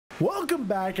Welcome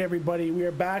back, everybody. We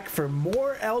are back for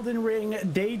more Elden Ring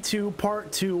Day 2,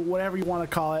 Part 2, whatever you want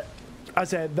to call it. I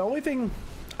said, the only thing...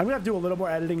 I'm going to have to do a little more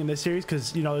editing in this series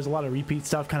because, you know, there's a lot of repeat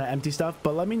stuff, kind of empty stuff.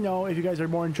 But let me know if you guys are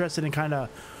more interested in kind of,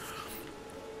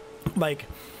 like,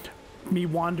 me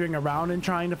wandering around and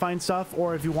trying to find stuff,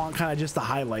 or if you want kind of just the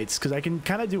highlights, because I can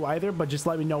kind of do either, but just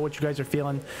let me know what you guys are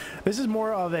feeling. This is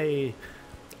more of a...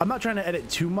 I'm not trying to edit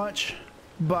too much,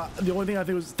 but the only thing I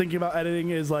was thinking about editing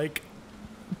is, like,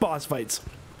 boss fights,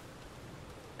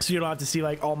 so you don't have to see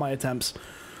like all my attempts.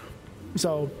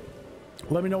 So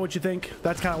let me know what you think.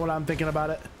 That's kind of what I'm thinking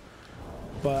about it,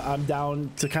 but I'm down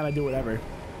to kind of do whatever,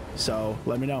 so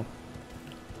let me know.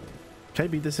 Can I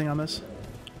beat this thing on this?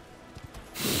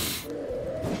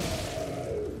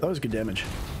 That was good damage.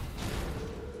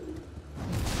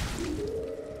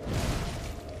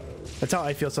 That's how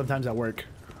I feel sometimes at work.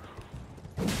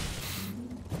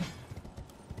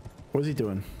 What is he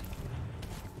doing?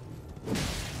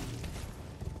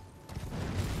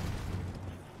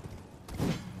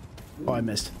 Oh, I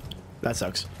missed. That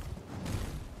sucks.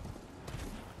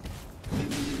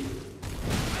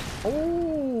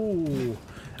 Oh!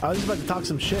 I was just about to talk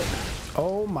some shit.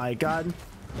 Oh my god.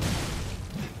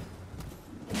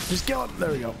 Just kill him.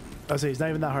 There we go. I was saying, he's not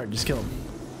even that hard. Just kill him.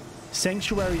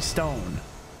 Sanctuary Stone.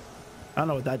 I don't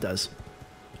know what that does.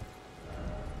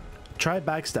 Try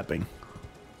backstepping.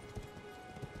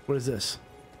 What is this?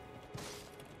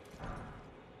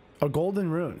 A golden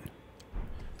rune.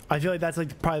 I feel like that's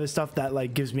like probably the stuff that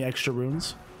like gives me extra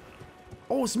runes.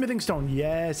 Oh, smithing stone.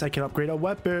 Yes, I can upgrade a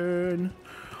weapon.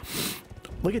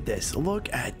 Look at this. Look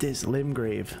at this limb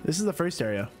grave. This is the first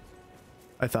area.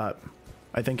 I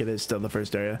think it is still the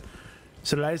first area.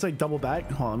 So did I just like double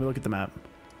back? Hold on, let me look at the map.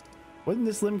 Wasn't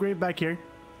this limb grave back here?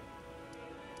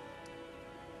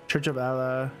 Church of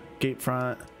Allah, gate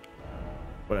front,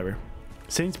 whatever.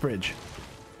 Saints Bridge.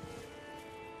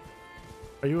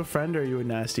 Are you a friend or are you a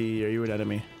nasty? Are you an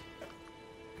enemy?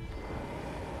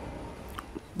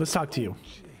 Let's talk to you.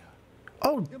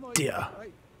 Oh dear.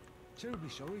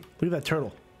 Look at that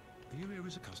turtle. Are you here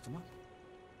as a customer?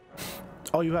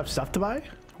 Oh, you have stuff to buy?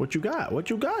 What you got? What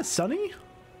you got, Sonny?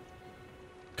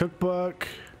 Cookbook.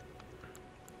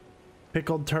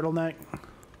 Pickled turtleneck.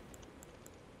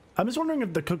 I'm just wondering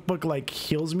if the cookbook like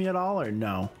heals me at all or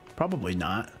no. Probably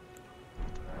not.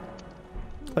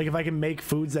 Like if I can make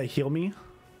foods that heal me.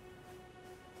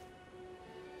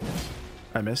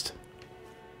 I missed.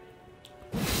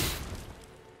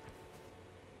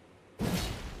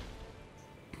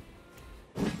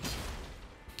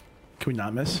 Can we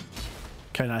not miss?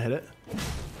 Can I not hit it?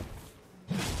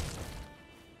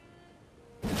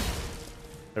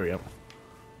 There we go.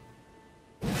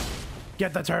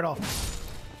 Get the turtle.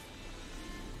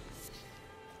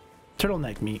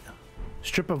 Turtleneck meat.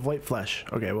 Strip of white flesh.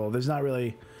 Okay, well, there's not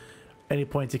really any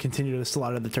point to continue to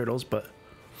slaughter the turtles, but...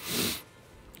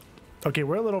 Okay,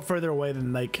 we're a little further away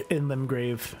than, like, in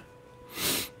Limgrave,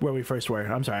 where we first were.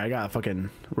 I'm sorry, I got a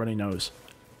fucking runny nose.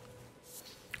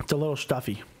 It's a little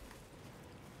stuffy.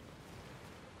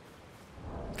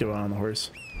 Get on the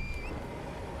horse.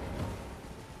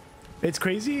 It's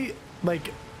crazy,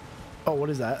 like... Oh, what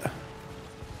is that?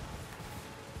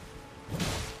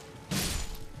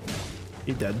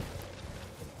 He dead.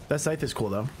 That scythe is cool,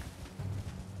 though.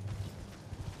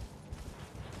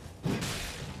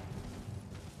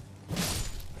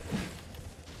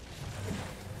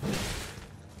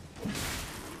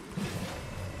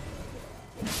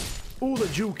 Ooh, the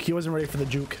juke. He wasn't ready for the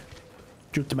juke.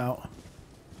 Juked him out.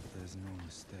 There's no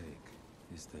mistake,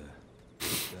 is there?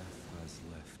 Death has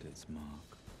left its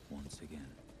mark once again.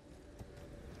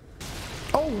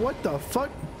 Oh, what the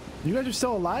fuck? You guys are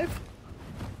still alive?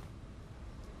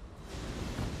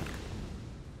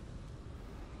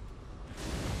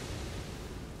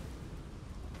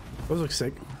 Those look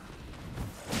sick.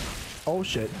 Oh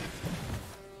shit.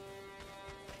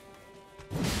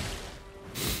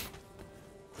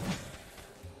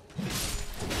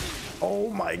 Oh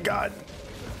my god.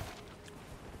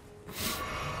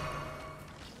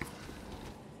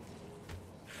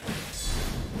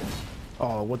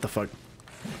 Oh, what the fuck?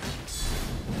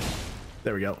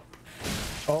 There we go.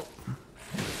 Oh.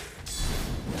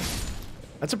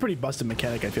 That's a pretty busted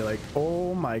mechanic, I feel like.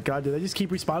 Oh my god, did they just keep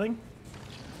respawning?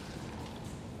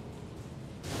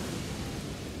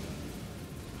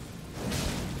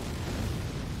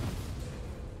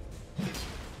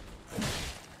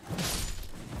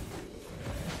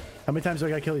 How many times do I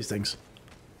gotta kill these things?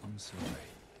 I'm sorry.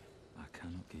 I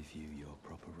cannot give you your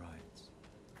proper rights.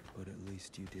 But at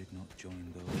least you did not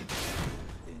join those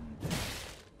in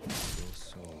death. Your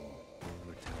soul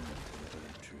will return to the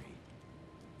bird tree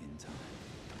in time.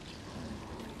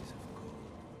 Memories of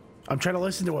I'm trying to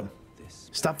listen to him.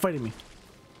 Stop fighting me.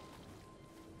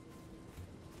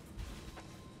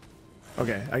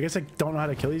 Okay, I guess I don't know how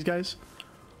to kill these guys.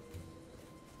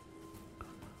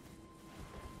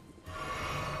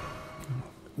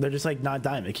 They're just like not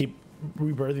dying. They keep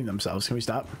rebirthing themselves. Can we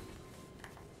stop?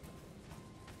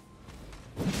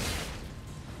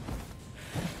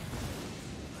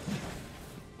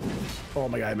 Oh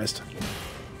my god, I missed.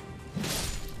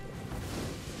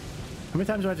 How many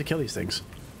times do I have to kill these things?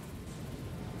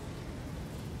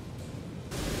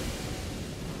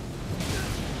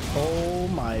 Oh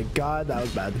my god, that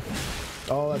was bad.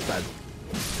 Oh, that's bad.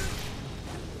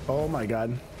 Oh my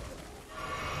god.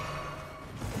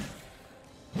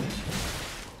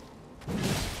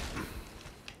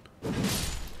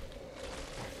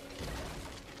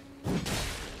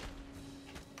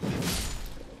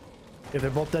 If they're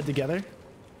both dead together.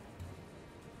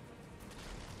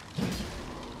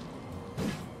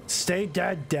 Stay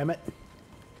dead, damn it.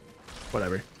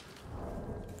 Whatever.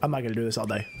 I'm not gonna do this all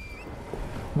day.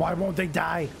 Why won't they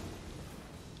die?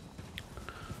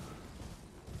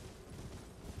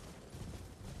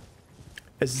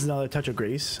 This is another touch of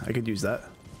grace. I could use that.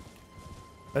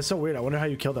 That's so weird. I wonder how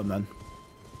you kill them then.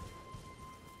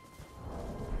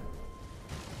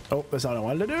 Oh, that's not what I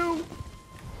wanted to do.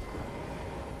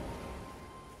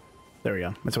 There we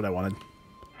go. That's what I wanted.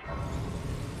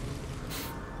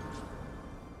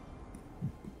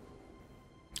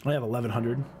 I have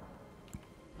 1100.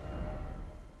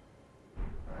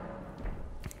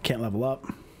 Can't level up.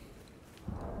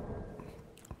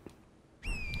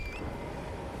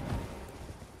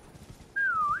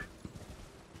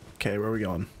 Okay, where are we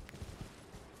going?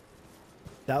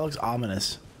 That looks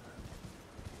ominous.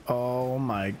 Oh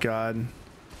my god.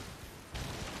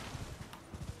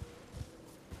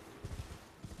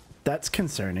 That's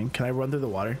concerning. Can I run through the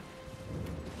water?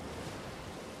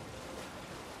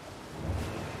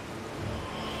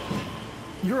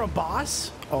 You're a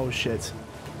boss? Oh shit.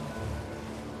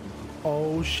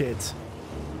 Oh shit.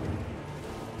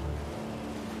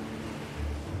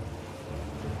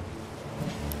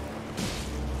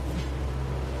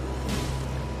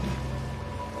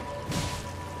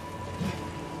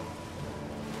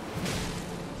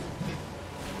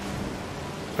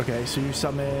 Okay, so you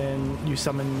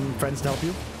summon friends to help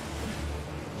you?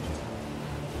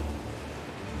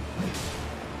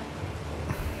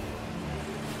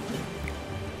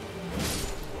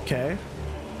 Okay.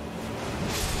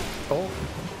 Oh.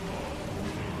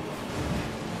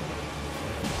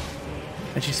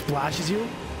 And she splashes you?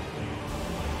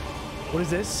 What is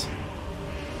this?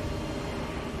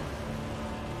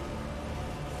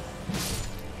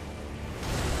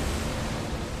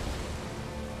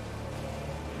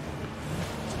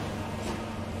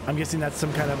 I'm guessing that's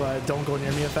some kind of a don't go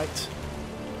near me effect.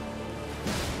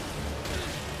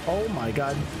 Oh my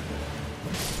god.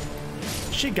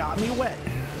 She got me wet.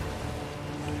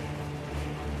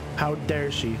 How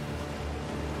dare she?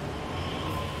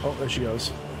 Oh, there she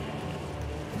goes.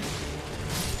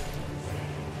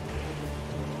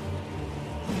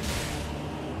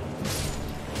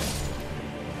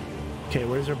 Okay,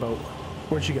 where's her boat?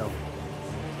 Where'd she go?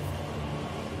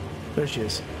 There she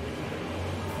is.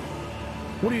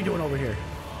 What are you doing over here?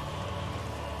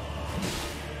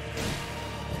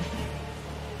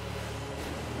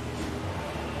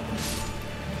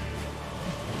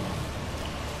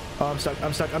 Oh, I'm stuck.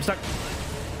 I'm stuck. I'm stuck.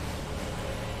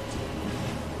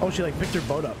 Oh, she like picked her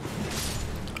boat up.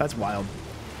 That's wild.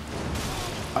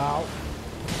 Ow.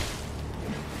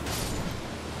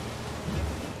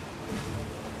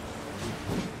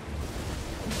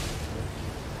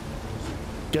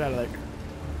 Get out of there.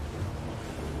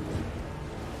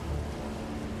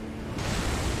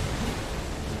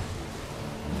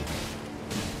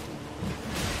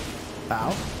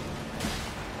 Ow.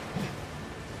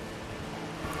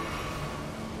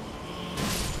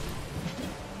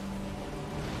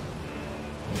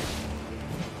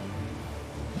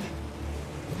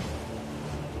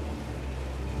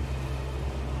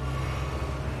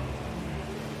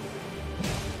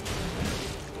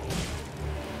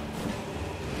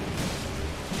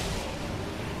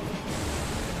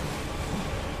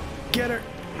 Get her.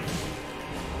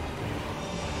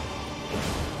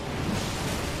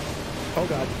 Oh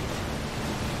god.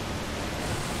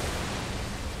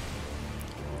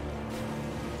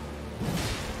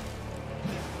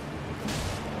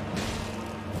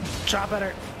 Chop at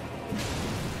her.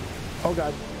 Oh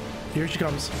god. Here she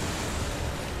comes.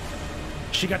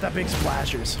 She got that big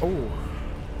splashers. Oh.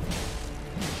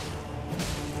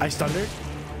 I stunned her.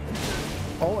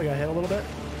 Oh, I got hit a little bit.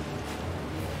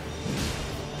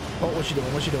 Oh, what's she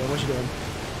doing? What's she doing? What's she doing?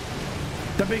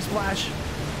 The big splash.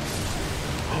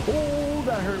 Oh,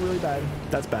 that hurt really bad.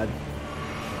 That's bad.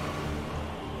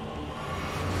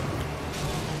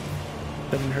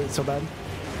 That didn't hurt so bad.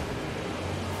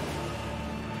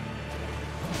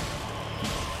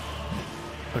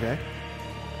 Okay.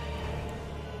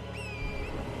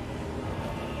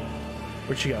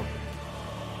 Where'd she go?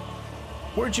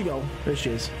 Where'd she go? There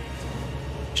she is.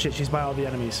 Shit, she's by all the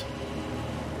enemies.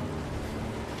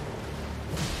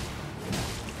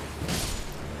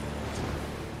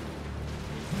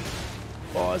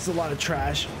 Oh, it's a lot of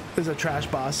trash. There's a trash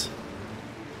boss.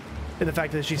 And the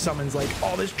fact that she summons like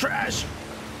all this trash.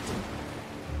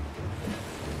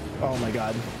 Oh my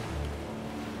god.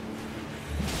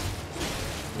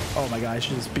 Oh my god, I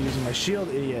should just be using my shield,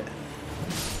 idiot.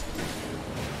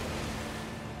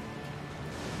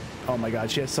 Oh my god,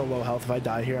 she has so low health. If I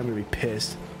die here, I'm gonna be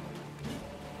pissed.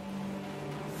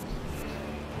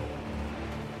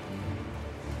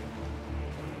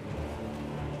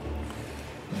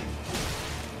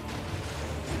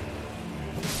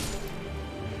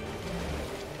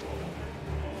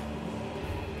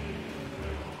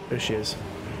 There she is.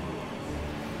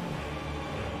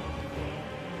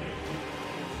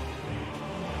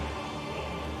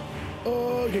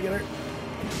 Oh, okay, get her.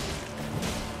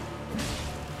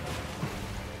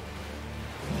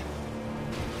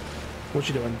 What's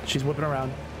she doing? She's whipping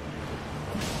around.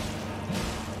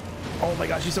 Oh my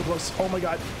god, she's so close. Oh my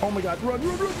god. Oh my god. Run,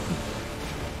 run, run.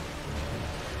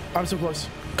 I'm so close.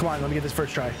 Come on, let me get this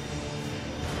first try.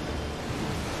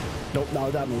 Nope, not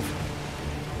with that move.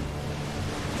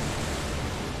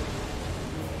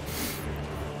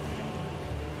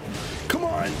 Come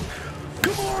on.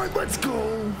 Come on, let's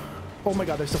go. Oh my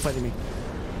god, they're still fighting me.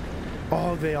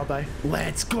 Oh, they all die.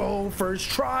 Let's go. First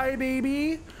try,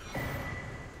 baby.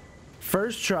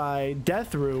 First try,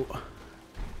 Death Root.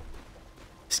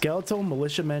 Skeletal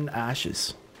Militiaman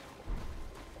Ashes.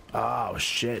 Oh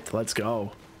shit, let's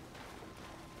go.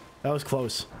 That was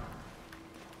close.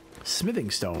 Smithing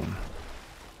Stone.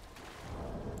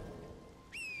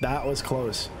 That was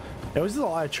close. It was a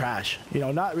lot of trash. You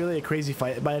know, not really a crazy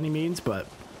fight by any means, but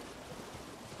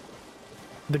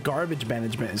the garbage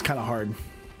management is kind of hard.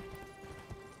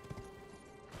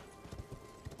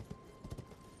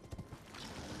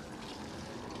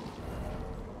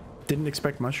 Didn't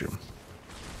expect mushroom.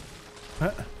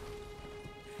 Huh?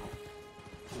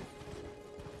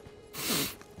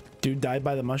 Dude died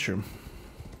by the mushroom.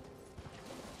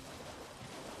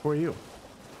 Who are you?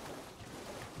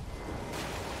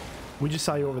 We just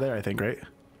saw you over there, I think, right?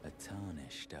 A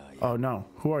tarnished, are you? Oh no,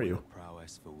 who are you?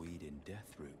 Prowess for weed in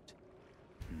Deathroot.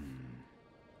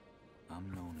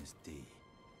 I'm known as D.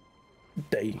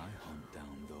 D. I hunt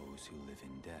down those who live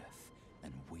in death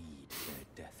and weed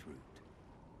their Deathroot.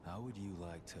 How would you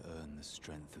like to earn the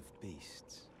strength of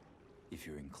beasts? If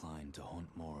you're inclined to hunt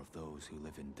more of those who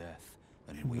live in death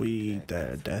and weed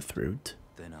their Deathroot,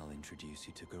 then I'll introduce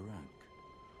you to Garank,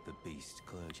 the beast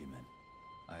clergyman.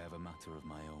 I have a matter of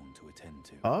my own to attend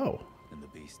to. Oh. And the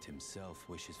beast himself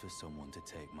wishes for someone to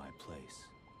take my place.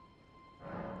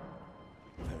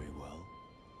 Very well.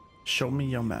 Show me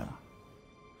your map.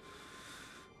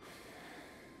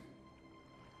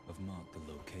 I've marked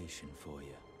the location for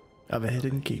you. Of a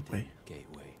hidden gateway.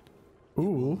 Ooh. It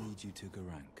will lead you to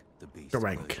Garank, the beast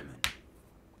clergyman.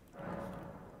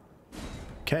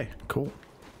 Okay, cool.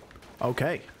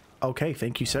 Okay. Okay,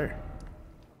 thank you, sir.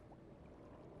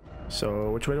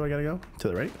 So, which way do I gotta go? To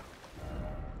the right?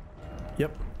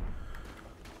 Yep.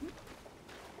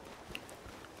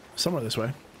 Somewhere this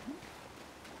way.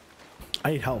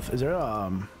 I need health. Is there a,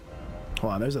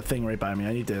 hold on, there's a thing right by me.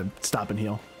 I need to stop and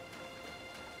heal.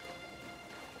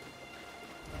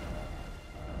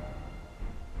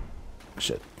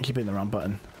 Shit, I keep hitting the wrong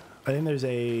button. I think there's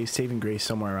a saving grace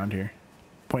somewhere around here.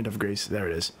 Point of grace. There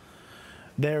it is.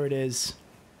 There it is.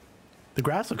 The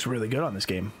grass looks really good on this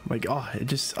game. Like, oh, it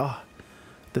just, oh,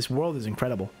 this world is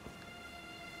incredible.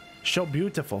 So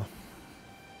beautiful.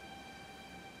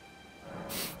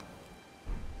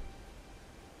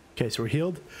 Okay, so we're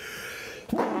healed.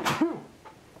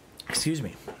 Excuse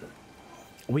me.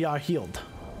 We are healed.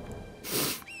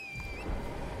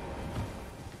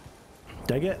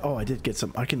 Did I get, oh, I did get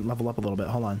some. I can level up a little bit.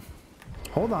 Hold on.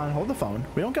 Hold on, hold the phone.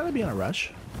 We don't gotta be in a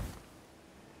rush.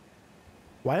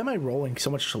 Why am I rolling so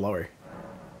much slower?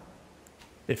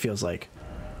 It feels like.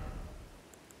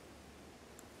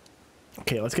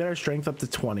 Okay, let's get our strength up to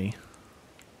 20.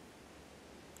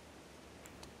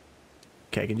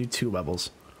 Okay, I can do 2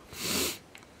 levels.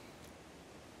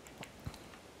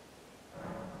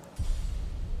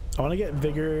 I want to get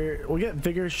vigor. We'll get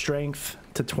vigor strength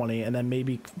to 20 and then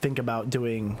maybe think about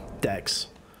doing dex.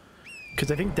 Because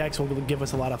I think dex will give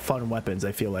us a lot of fun weapons,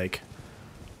 I feel like.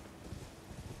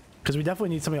 Because we definitely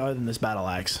need something other than this battle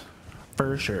axe.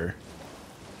 For sure.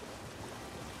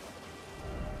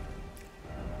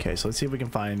 Okay, so let's see if we can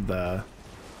find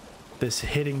this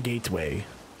hidden gateway.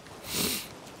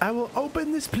 I will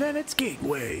open this planet's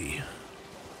gateway.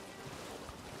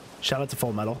 Shout out to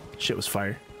Full Metal. Shit was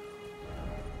fire.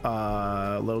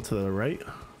 A little to the right.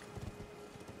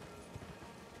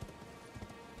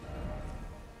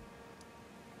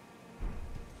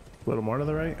 A little more to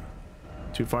the right.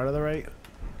 Too far to the right.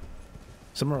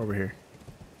 Somewhere over here.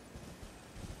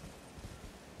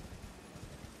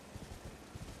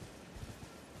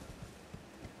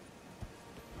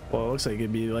 Well, it looks like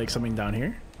it'd be like something down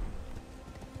here.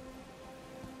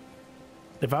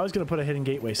 If I was going to put a hidden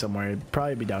gateway somewhere, it'd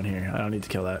probably be down here. I don't need to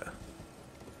kill that.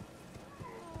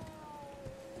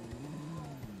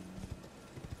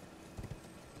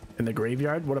 In the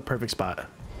graveyard? What a perfect spot.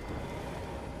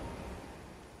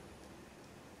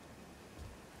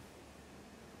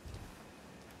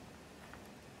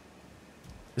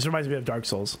 This reminds me of Dark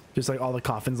Souls. Just like all the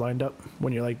coffins lined up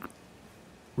when you're like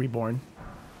reborn.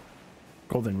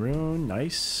 Golden rune,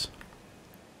 nice.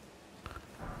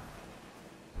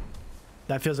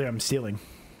 That feels like I'm stealing.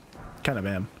 Kind of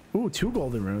am. Ooh, 2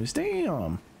 golden runes.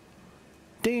 Damn.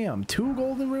 Damn, 2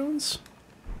 golden runes?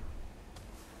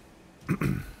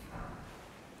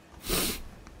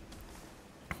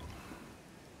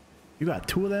 You got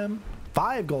 2 of them?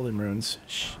 5 golden runes.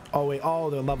 Oh, wait. Oh,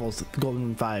 they're levels. Golden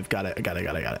rune 5. Got it. I got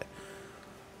it.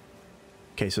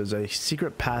 Okay, so there's a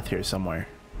secret path here somewhere.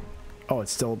 Oh,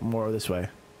 it's still more this way.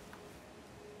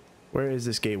 Where is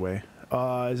this gateway?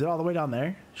 Is it all the way down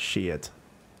there? Shit.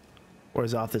 Or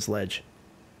is it off this ledge?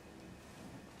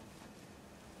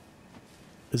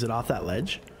 Is it off that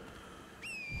ledge?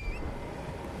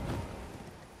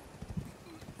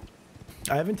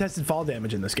 I haven't tested fall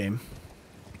damage in this game.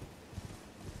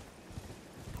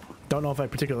 Don't know if I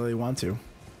particularly want to.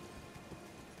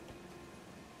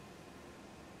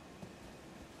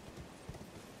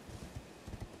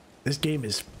 This game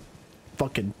is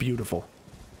fucking beautiful.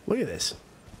 Look at this.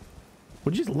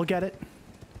 Would you just look at it?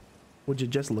 Would you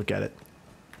just look at it?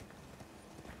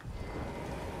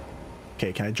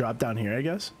 Okay, can I drop down here, I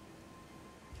guess?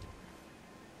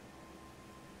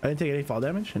 I didn't take any fall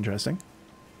damage. Interesting.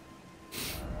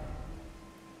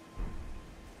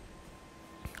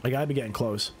 I gotta be getting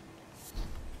close.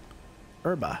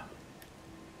 Herba.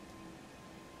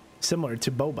 Similar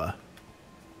to boba.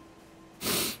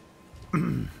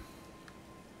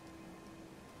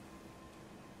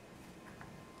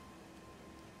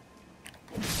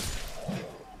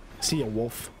 See a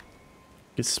wolf.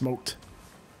 Get smoked.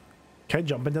 Can I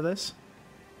jump into this?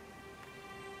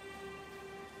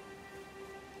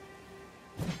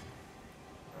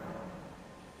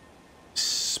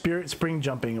 Spirit spring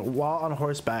jumping while on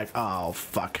horseback. Oh,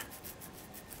 fuck.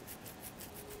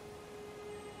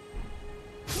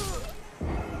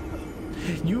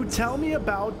 You tell me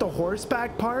about the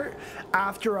horseback part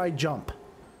after I jump.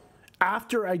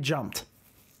 After I jumped.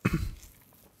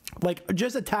 Like,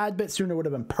 just a tad bit sooner would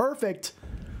have been perfect.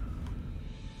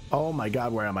 Oh my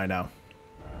god, where am I now?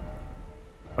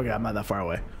 Okay, I'm not that far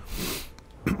away.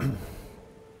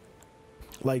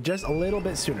 Like, just a little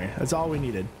bit sooner. That's all we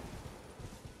needed.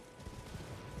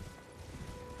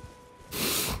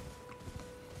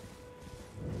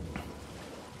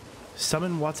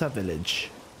 Summon WhatsApp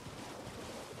Village.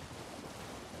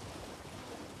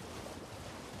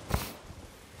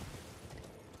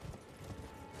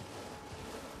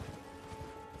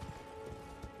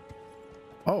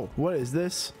 Oh, what is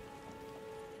this?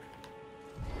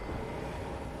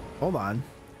 Hold on.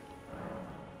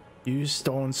 Use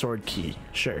stone sword key.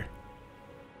 Sure.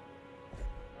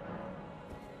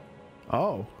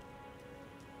 Oh.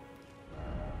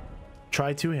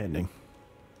 Try two-handing.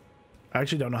 I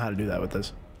actually don't know how to do that with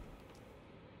this.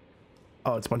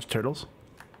 Oh, it's a bunch of turtles.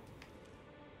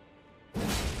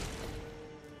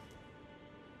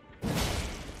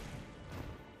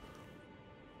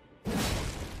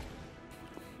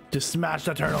 Just smash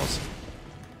the turtles.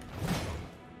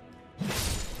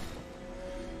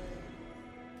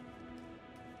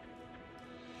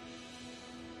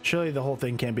 Surely the whole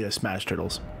thing can't be to smash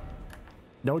turtles.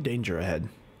 No danger ahead.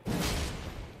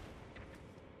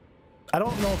 I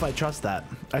don't know if I trust that.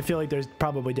 I feel like there's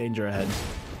probably danger ahead.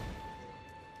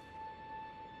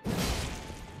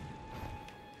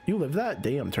 You live that?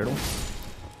 Damn, turtle.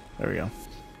 There we go.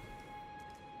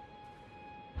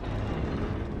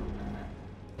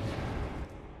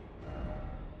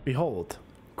 Behold,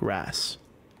 grass.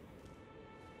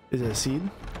 Is it a seed?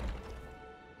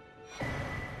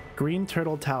 Green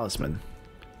turtle talisman.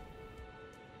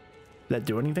 Did that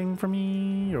do anything for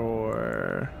me,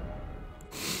 or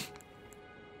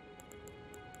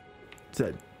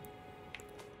that?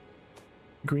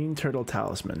 Green turtle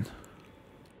talisman.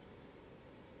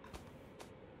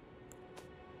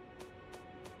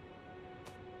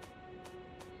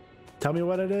 Tell me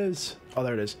what it is. Oh,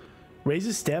 there it is.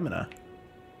 Raises stamina.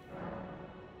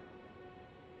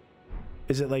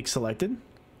 Is it like selected?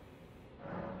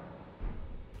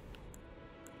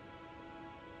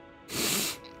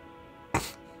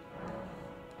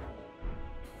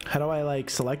 How do I like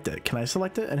select it? Can I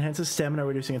select it? Enhances stamina,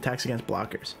 reducing attacks against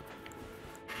blockers.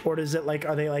 Or does it like,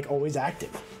 are they like always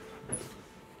active?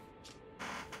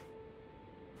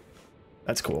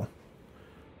 That's cool.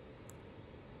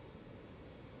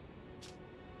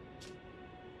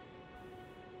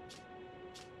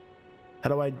 How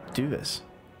do I do this?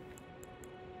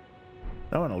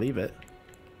 I don't want to leave it.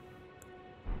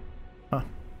 Huh.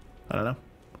 I don't know.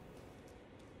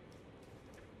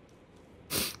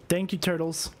 Thank you,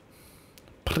 turtles.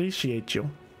 Appreciate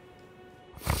you.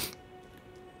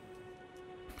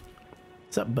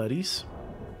 What's up, buddies?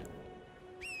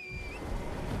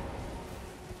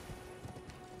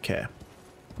 Okay.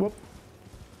 Whoop.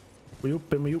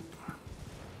 Whoop and whoop.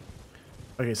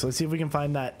 Okay, so let's see if we can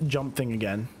find that jump thing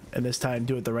again. And this time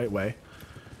do it the right way.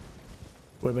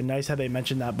 Would have been nice had they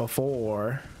mentioned that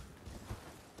before.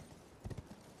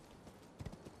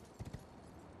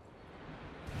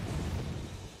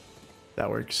 That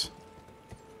works.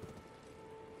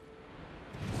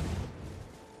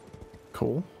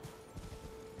 Cool.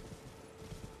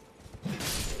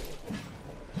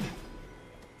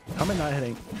 How am I not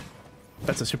hitting?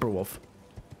 That's a super wolf.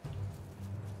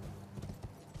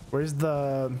 Where's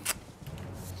the...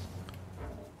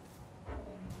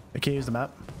 I can't use the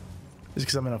map. Is it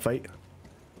because I'm in a fight?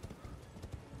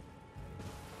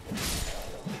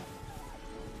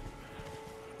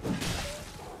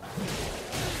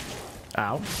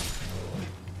 Ow.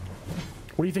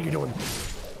 What do you think you're doing?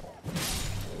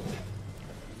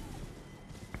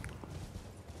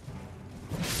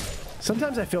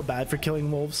 Sometimes I feel bad for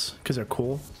killing wolves because they're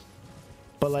cool.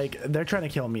 But like, they're trying to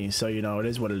kill me, so you know, it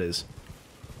is what it is.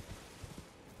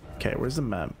 Okay, where's the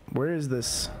map? Where is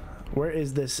this? Where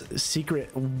is this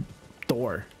secret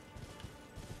door?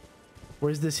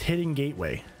 Where's this hidden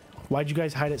gateway? Why'd you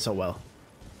guys hide it so well?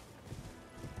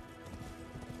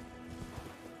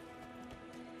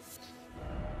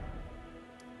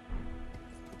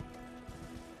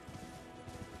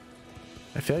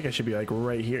 I feel like I should be like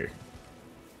right here.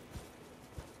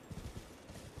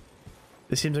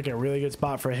 This seems like a really good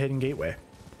spot for a hidden gateway.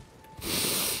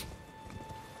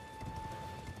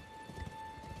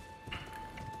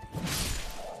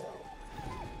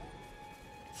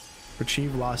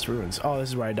 Retrieve lost ruins. Oh, this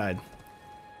is where I died.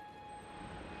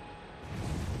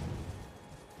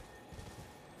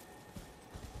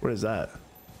 What is that?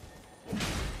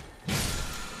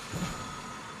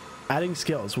 Adding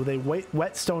skills. With a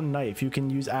whetstone knife, you can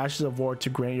use Ashes of War to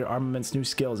grant your armaments new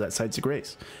skills at Sites of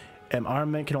Grace. An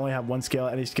armament can only have one skill.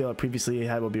 Any skill it previously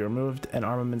had will be removed. An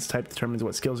armament's type determines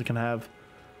what skills it can have.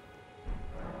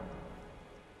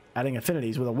 Adding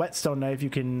affinities. With a whetstone knife, you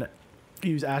can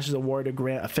use Ashes of War to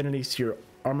grant affinities to your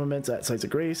armaments at Sites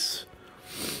of Grace.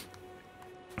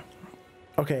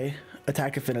 Okay.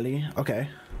 Attack affinity. Okay.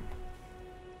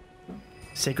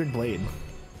 Sacred Blade.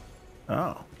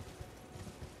 Oh.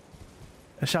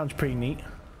 That sounds pretty neat.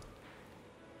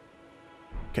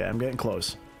 Okay, I'm getting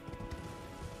close.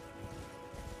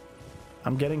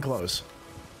 I'm getting close.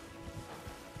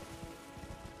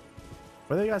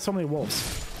 Why they got so many wolves?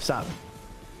 Stop.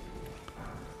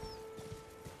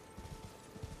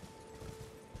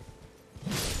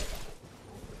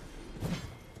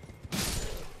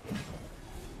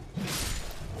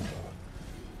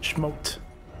 Smoked.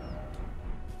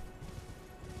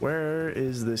 Where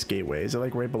is this gateway? Is it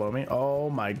like right below me?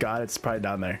 Oh my god, it's probably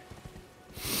down there.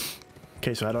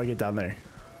 Okay, so how do I get down there?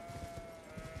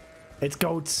 It's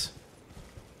goats.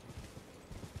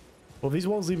 Well, if these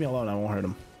wolves leave me alone, I won't hurt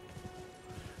them.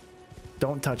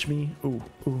 Don't touch me. Ooh,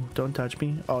 ooh, don't touch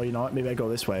me. Oh, you know what? Maybe I go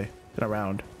this way and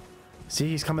around. See,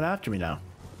 he's coming after me now.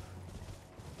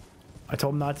 I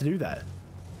told him not to do that.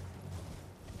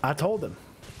 I told him.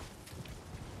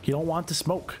 He don't want to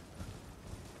smoke.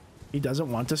 He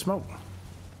doesn't want to smoke.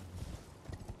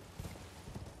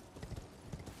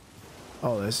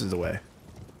 Oh, this is the way.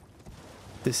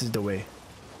 This is the way.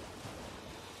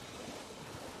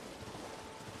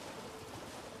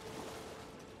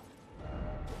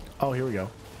 Oh, here we go.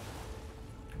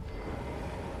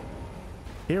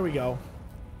 Here we go.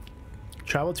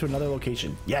 Travel to another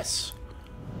location. Yes.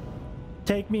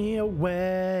 Take me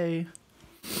away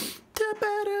to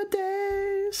better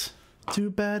days.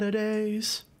 To better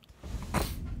days.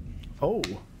 Oh.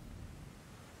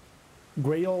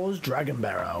 Grail's Dragon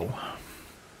Barrow.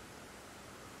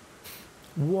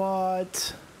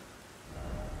 What?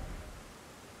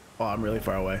 Oh, I'm really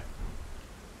far away.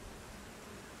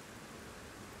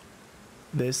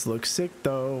 This looks sick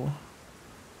though.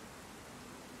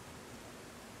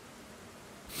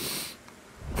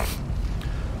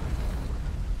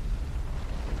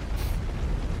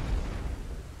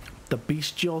 The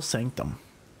Bestial Sanctum.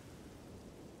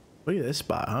 Look at this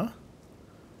spot, huh?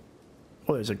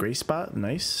 Oh, there's a gray spot.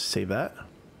 Nice. Save that.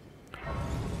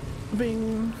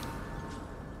 Bing.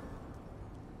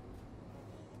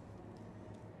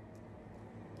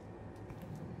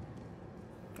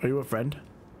 Are you a friend?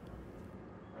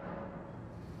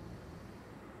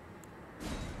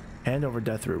 Hand over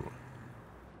death root.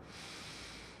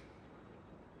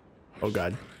 Oh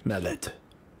god. Mallet.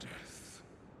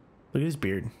 Look at his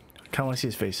beard. I kinda wanna see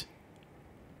his face.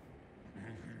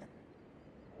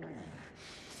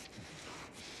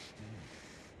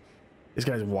 This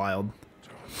guy's wild.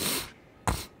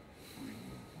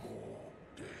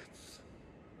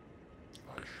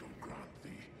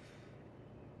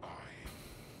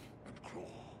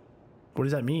 What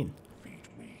does that mean?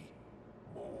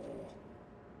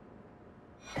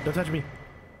 Don't touch me.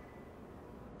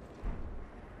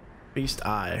 Beast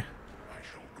Eye.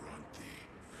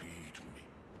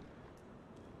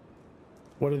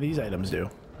 What do these items do?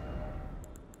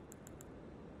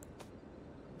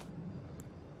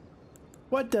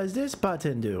 What does this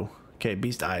button do? Okay,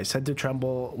 Beast Eye. Said to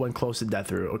tremble when close to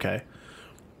death root. Okay.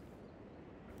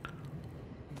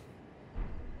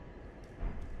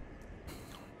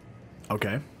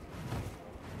 Okay.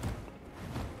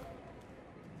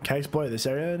 Can I explore this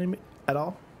area at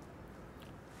all?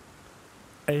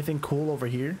 Anything cool over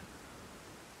here?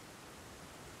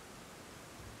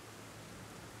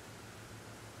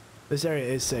 This area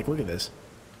is sick. Look at this.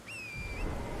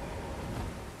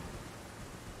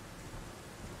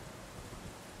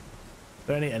 Are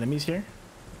there any enemies here?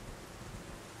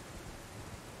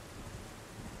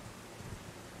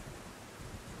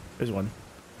 There's one.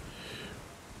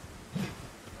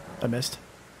 I missed.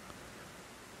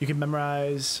 You can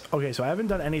memorize. Okay, so I haven't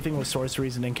done anything with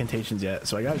sorceries and incantations yet,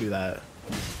 so I gotta do that.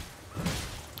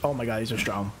 Oh my god, these are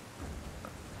strong.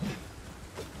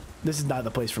 This is not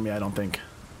the place for me, I don't think.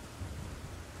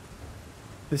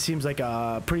 This seems like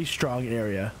a pretty strong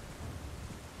area.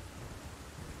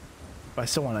 But I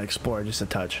still want to explore just a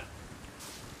touch.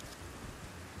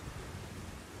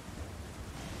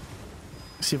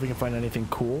 See if we can find anything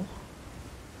cool.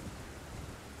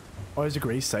 Oh, there's a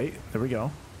gray site. There we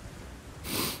go.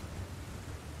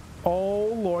 Oh,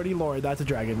 lordy lord. That's a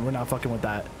dragon. We're not fucking with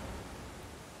that.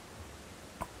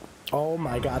 Oh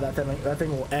my god. That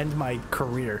thing will end my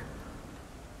career.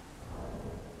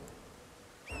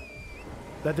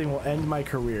 That thing will end my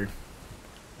career.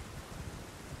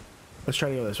 Let's try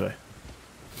to go this way.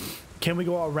 Can we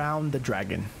go around the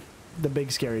dragon? The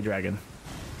big scary dragon.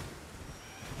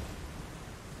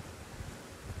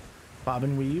 Bob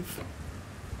and weave.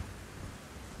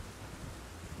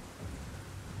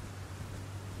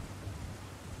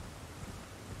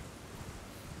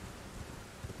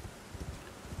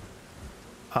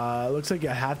 Looks like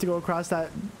I have to go across that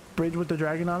bridge with the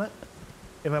dragon on it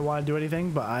if I want to do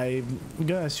anything, but I'm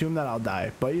gonna assume that I'll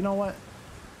die. But you know what?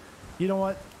 You know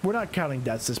what? We're not counting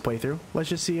deaths this playthrough. Let's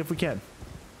just see if we can.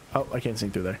 Oh, I can't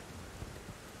sink through there.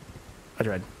 I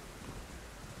tried.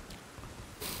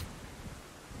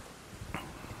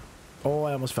 Oh,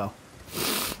 I almost fell.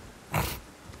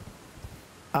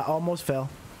 I almost fell.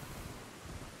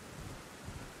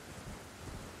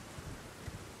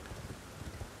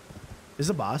 Is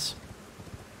the boss?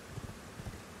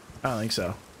 I don't think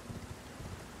so.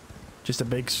 Just a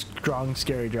big, strong,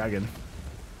 scary dragon.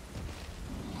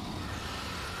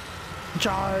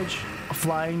 Charge! A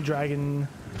flying dragon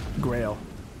grail.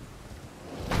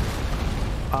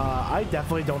 I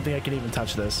definitely don't think I can even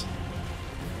touch this.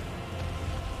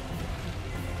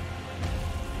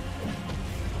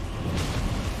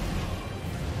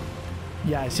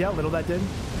 Yeah, see how little that did?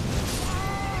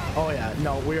 Oh yeah,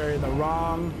 no, we are in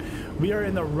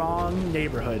the wrong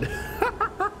neighborhood.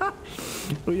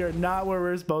 We are not where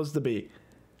we're supposed to be.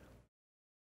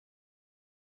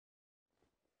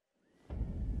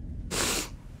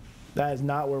 That is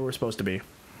not where we're supposed to be.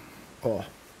 Oh.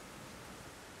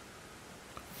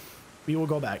 We will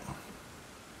go back.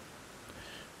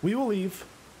 We will leave.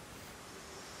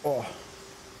 Oh.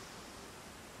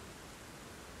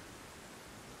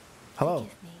 Hello.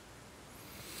 Forgive me.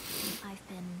 I've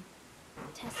been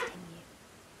testing you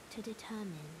to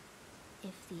determine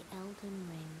if the Elden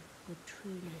Ring would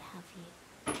truly have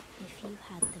you. If you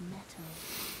had the mettle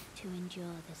to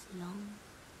endure this long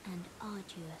and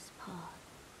arduous path.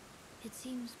 It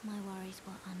seems my worries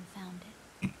were unfounded.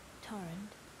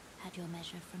 Torrent had your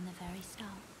measure from the very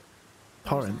start.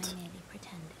 Torrent? I merely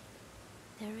pretended.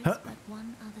 There is but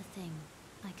one other thing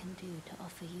I can do to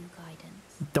offer you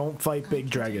guidance. Don't fight big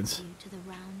dragons. You to the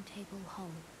round table hole.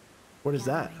 What is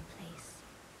that? Gathering place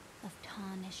of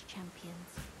tarnished champions,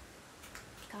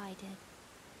 guided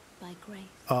by grace.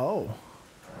 Oh.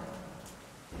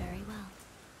 Very well.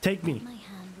 Take me. Let my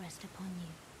hand rest upon you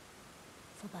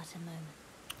for but a moment.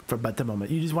 For but a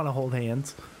moment. You just want to hold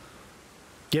hands.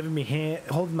 Giving me hand,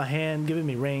 holding my hand, giving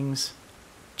me rings.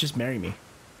 Just marry me.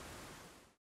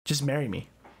 Just marry me.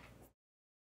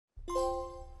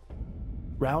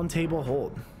 Round table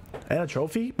hold. And a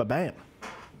trophy? Ba-bam.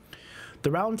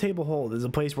 The round table hold is a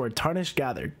place where tarnished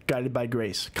gather, guided by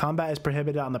grace. Combat is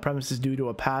prohibited on the premises due to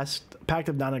a pact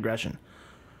of non-aggression.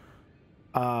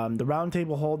 The round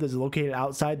table hold is located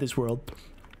outside this world.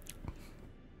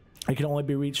 It can only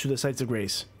be reached through the sites of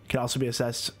grace. It can also be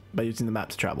assessed by using the map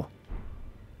to travel.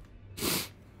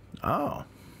 Oh.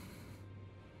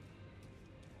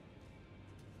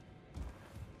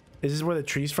 Is this where the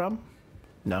tree's from?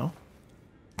 No.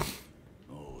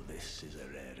 Oh, this is a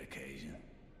rare occasion.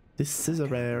 This is a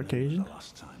rare occasion. The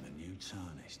last time a new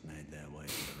tarnished made their way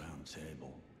to the round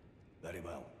table. Very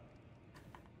well.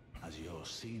 As your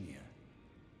senior,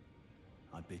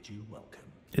 I bid you welcome.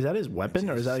 Is that his weapon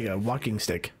or is that like a walking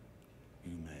stick?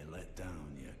 You may let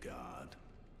down your guard.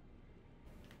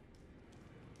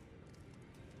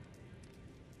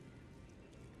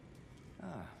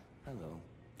 Ah, hello.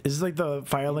 Is this like the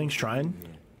Firelink Shrine?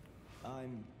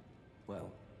 I'm,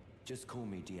 well, just call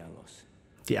me Dialos.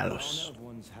 Dialos. The honor of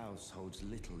one's house holds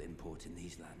little import in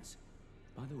these lands.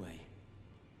 By the way,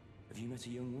 have you met a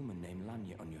young woman named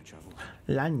Lanya on your travels?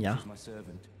 Lanya. She's my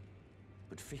servant,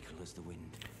 but fickle as the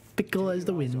wind. Fickle as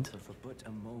the wind. For but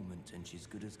a moment and she's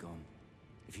good as gone.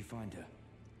 If you find her,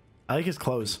 I like his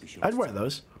clothes. I'd wear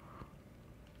those.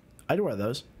 I'd wear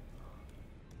those.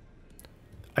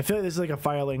 I feel like this is like a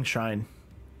Firelink Shrine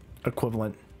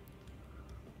equivalent.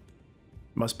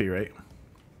 Must be, right?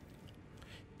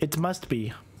 It must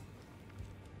be.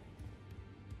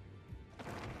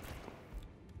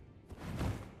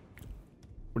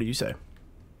 What do you say?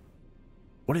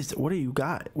 What do you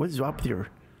got? What is up with your...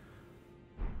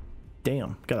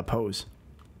 Damn, gotta pose.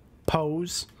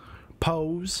 Pose.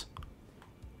 Pose.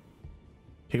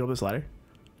 Can you go up this ladder?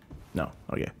 No,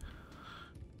 okay.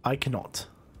 I cannot.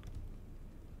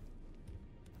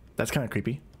 That's kind of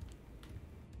creepy.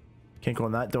 Can't go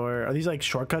in that door. Are these like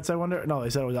shortcuts, I wonder? No, they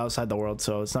said it was outside the world,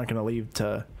 so it's not going to lead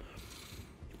to...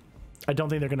 I don't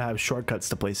think they're going to have shortcuts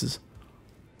to places.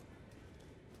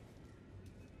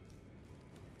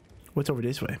 What's over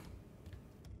this way?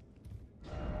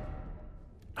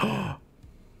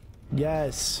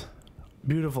 Yes.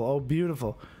 Beautiful. Oh,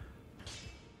 beautiful.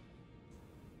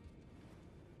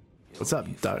 What's up,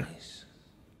 Doug?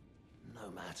 No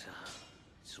matter.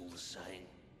 It's all the same.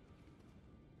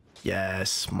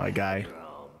 Yes, my guy.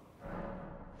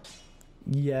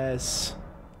 Yes.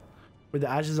 With the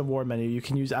Ashes of War menu, you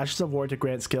can use Ashes of War to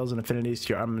grant skills and affinities to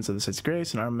your armaments of the Sites of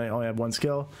Grace. An armament may only have one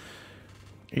skill.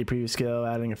 A previous skill,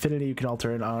 adding affinity, you can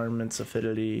alter an armament's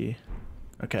affinity.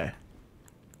 Okay.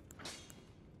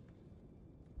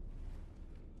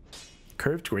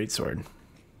 Curved Greatsword.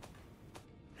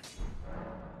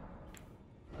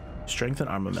 Strength and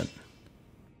armament.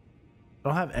 I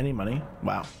don't have any money.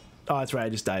 Wow. Oh, that's right. I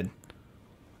just died.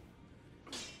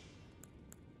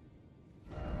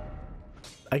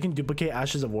 I can duplicate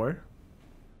Ashes of War.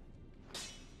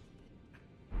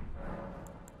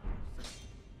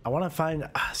 I want to find...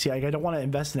 See, I don't want to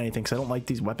invest in anything because I don't like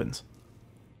these weapons.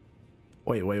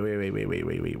 Wait.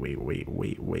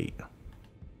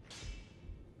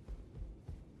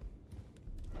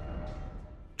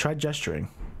 Try gesturing.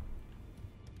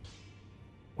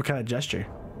 What kind of gesture?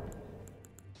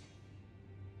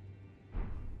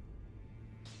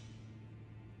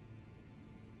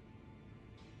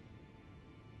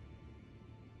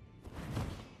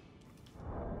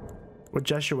 What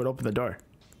gesture would open the door?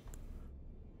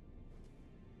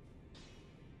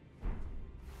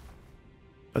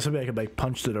 Maybe I could like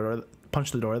punch the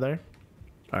door there.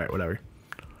 All right, whatever.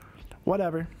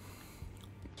 Whatever.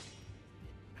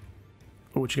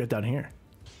 Oh, what you got down here?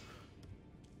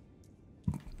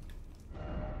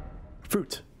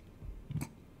 Fruit.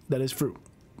 That is fruit.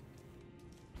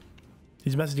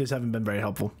 These messages haven't been very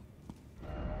helpful.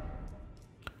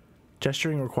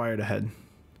 Gesturing required ahead.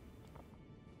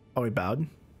 Oh, he bowed?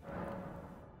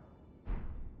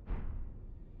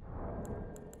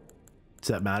 Does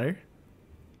that matter?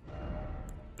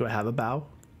 Do I have a bow?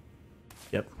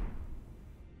 Yep.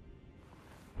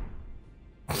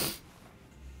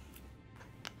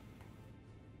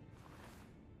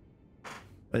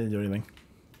 I didn't do anything.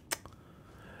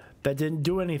 That didn't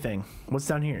do anything. What's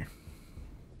down here?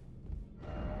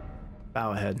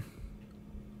 Bow ahead.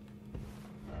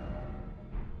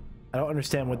 I don't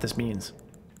understand what this means.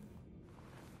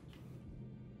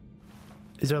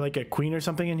 Is there like a queen or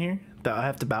something in here that I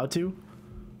have to bow to?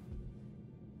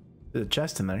 There's a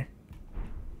chest in there.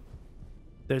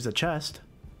 There's a chest.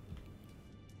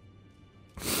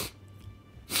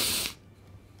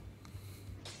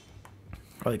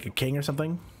 Or like a king or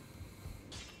something.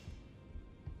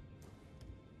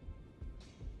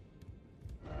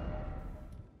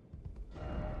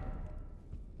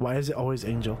 Why is it always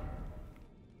angel?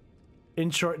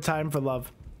 In short time for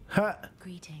love. Ha!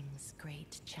 Greetings,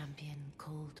 great champion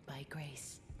called by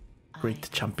grace. Great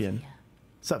champion.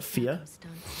 Is that Fia?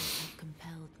 Circumstances have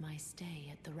compelled my stay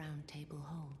at the Round Table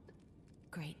Hold.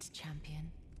 Great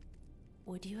champion,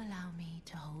 would you allow me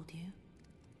to hold you?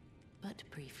 But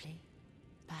briefly,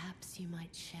 perhaps you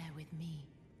might share with me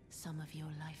some of your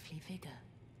lively vigor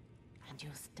and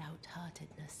your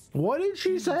stout-heartedness. What did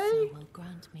she say? Also will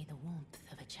grant me the warmth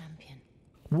of a champion.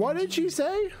 What And did she you,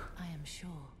 say? I am sure,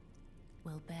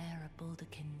 will bear a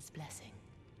Balderkin's blessing.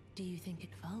 Do you think it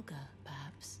vulgar,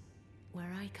 perhaps?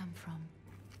 Where I come from,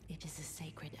 it is a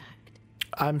sacred act.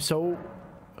 I'm so...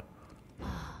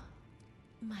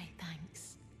 My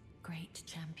thanks, great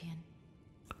champion.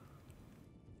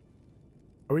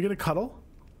 Are we gonna cuddle?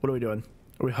 What are we doing?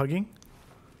 Are we hugging?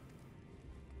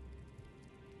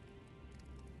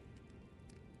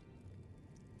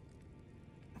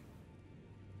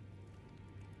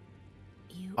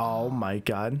 You Oh are my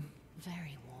god.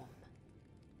 very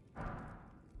warm.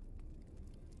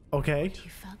 Okay. What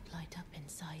you felt light up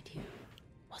inside you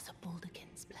was a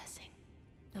Balderkin's blessing.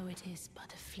 Though it is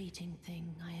but a fleeting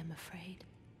thing, I am afraid.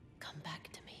 Come back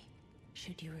to me,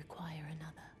 should you require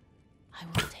another. I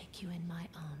will take you in my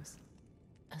arms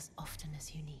as often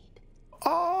as you need.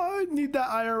 Oh, I need that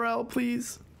IRL,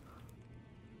 please.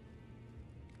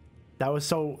 That was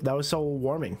so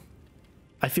warming.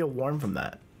 I feel warm from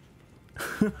that.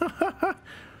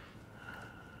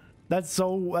 That's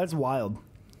wild.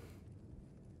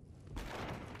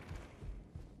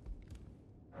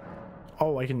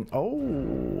 Oh, I can.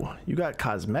 Oh, you got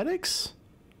cosmetics?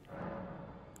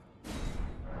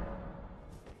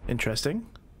 Interesting.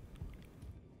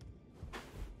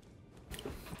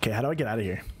 Okay, how do I get out of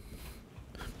here?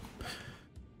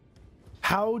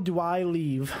 How do I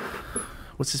leave?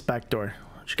 What's this back door?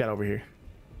 What you got over here?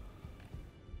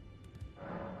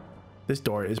 This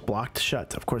door is blocked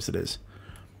shut. Of course it is.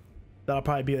 That'll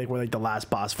probably be like where like the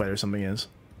last boss fight or something is.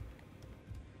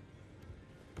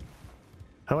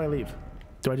 How do I leave?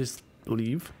 Do I just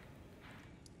leave?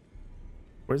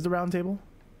 Where's the round table?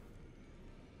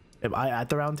 Am I at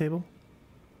the round table?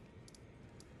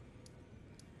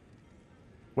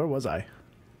 Where was I?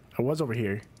 I was over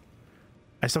here.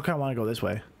 I still kind of want to go this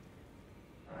way.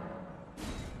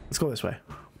 Let's go this way.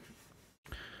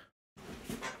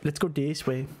 Let's go this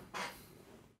way.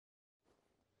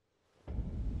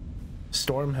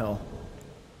 Storm Hill.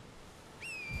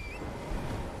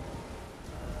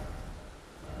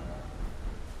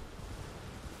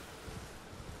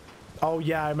 Oh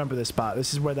yeah, I remember this spot.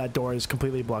 This is where that door is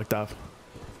completely blocked off.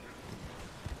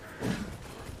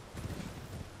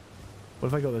 What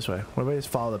if I go this way? What if I just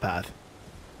follow the path?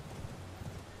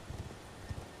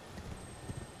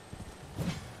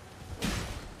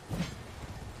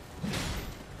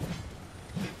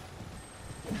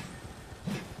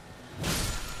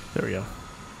 There we go.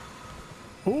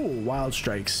 Ooh, Wild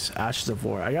Strikes, Ashes of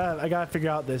War. I gotta figure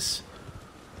out these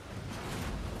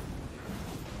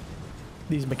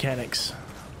mechanics.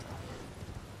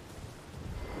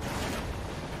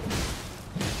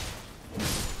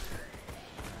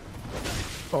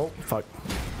 Oh, fuck.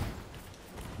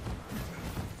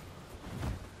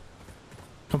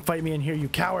 Come fight me in here, you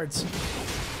cowards.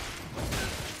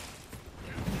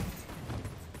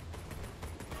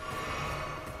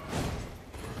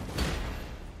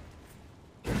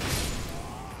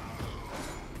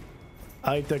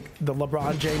 I like the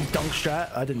LeBron James dunk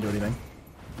strat. I didn't do anything.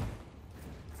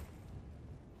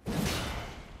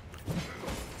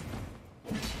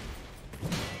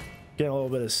 Getting a little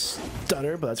bit of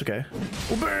stutter, but that's okay.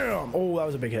 Oh, bam! Oh, that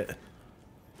was a big hit.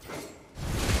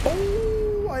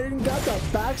 Oh, I didn't got the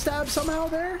backstab somehow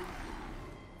there.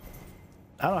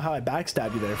 I don't know how I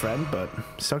backstabbed you there, friend, but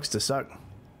sucks to suck.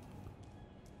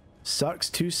 Sucks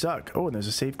to suck. Oh, and there's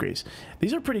a safe grace.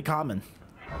 These are pretty common.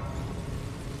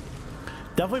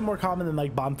 Definitely more common than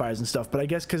like bonfires and stuff, but I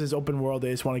guess because it's open world, they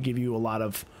just want to give you a lot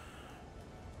of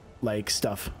like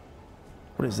stuff.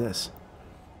 What is this?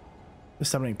 The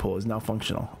summoning pool is now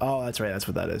functional. Oh, that's right. That's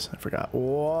what that is. I forgot.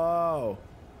 Whoa.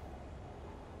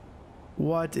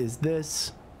 What is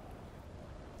this?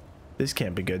 This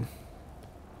can't be good.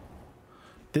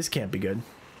 This can't be good.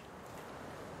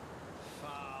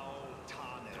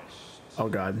 Oh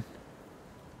god.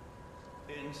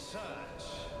 In search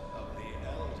of the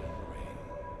Elden Ring.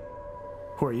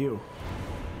 Who are you?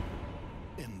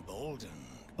 Emboldened.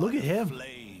 Look at him.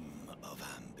 Flame of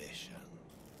ambition.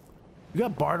 You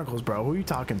got barnacles, bro. Who are you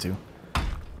talking to?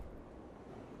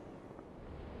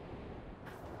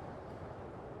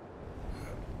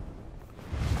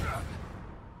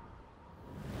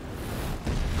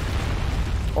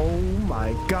 Oh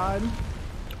my god.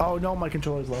 Oh no, my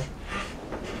controller's low.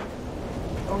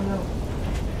 Oh no.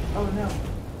 Oh no.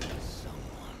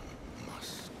 Someone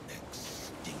must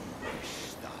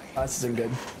extinguish thy Oh, this isn't good.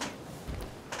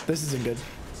 This isn't good.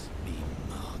 be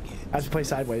Margit. I have to play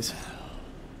sideways.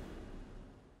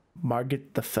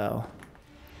 Margit the Fell.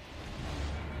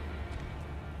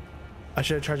 I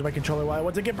should have charged my controller while I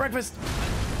went to get breakfast.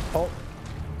 Oh,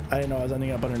 I didn't know I was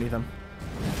ending up underneath him.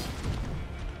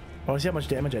 I want to see how much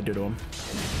damage I do to him.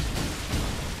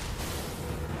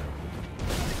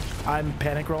 I'm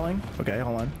panic rolling. Okay,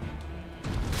 hold on.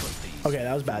 Okay,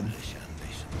 that was bad.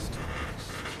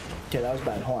 Okay, that was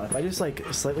bad. Hold on. If I just like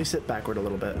slightly sit backward a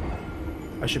little bit,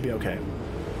 I should be okay.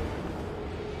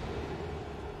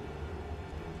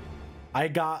 I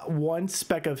got one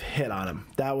speck of hit on him.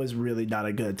 That was really not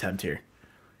a good attempt here.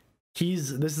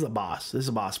 This is a boss. This is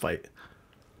a boss fight.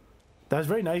 That was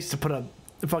very nice to put a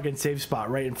fucking safe spot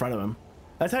right in front of him.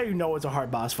 That's how you know it's a hard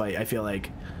boss fight, I feel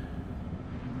like.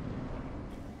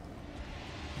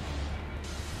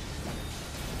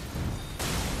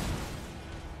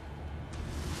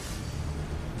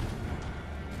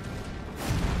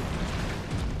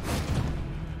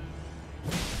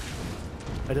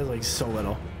 It does like so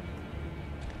little.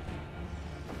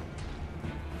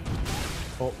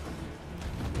 Oh.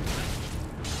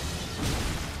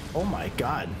 Oh my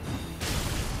god.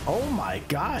 Oh my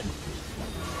god.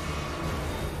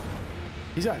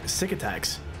 He's got sick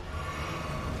attacks.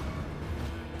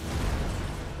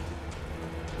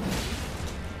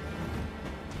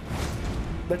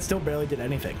 That still barely did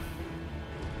anything.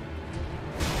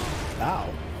 Ow.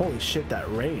 Holy shit,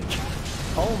 that range.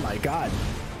 Oh my god.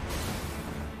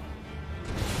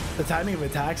 The timing of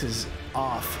attacks is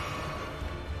off.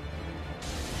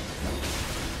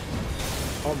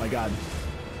 Oh my god.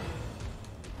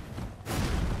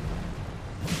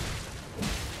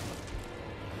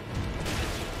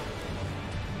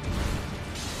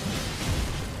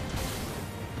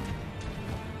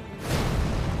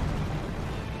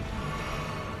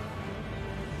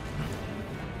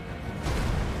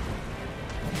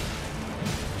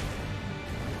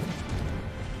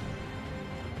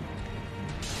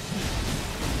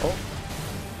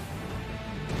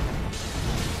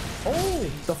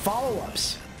 The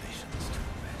follow-ups.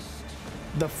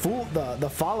 The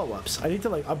follow-ups. I need to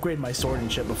like upgrade my sword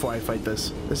and shit before I fight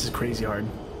this. This is crazy hard.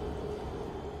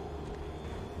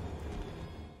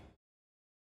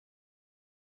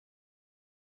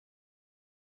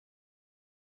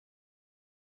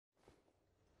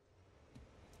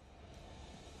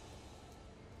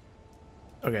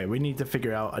 Okay, we need to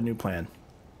figure out a new plan.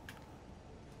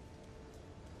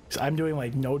 'Cause I'm doing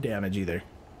like no damage either.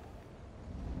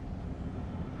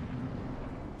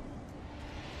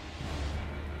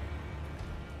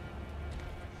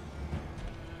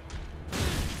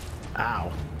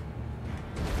 Ow.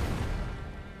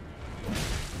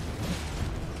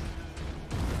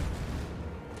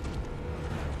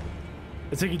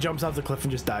 It's like he jumps off the cliff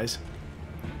and just dies.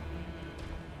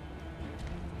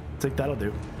 It's like that'll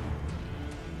do.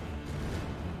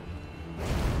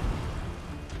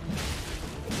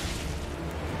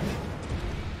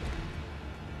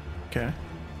 Okay.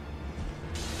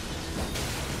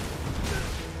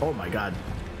 Oh my god.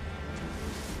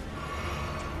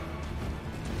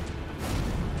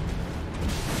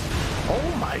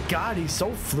 Oh my god, he's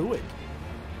so fluid.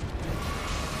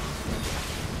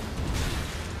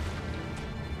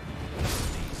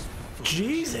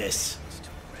 Jesus.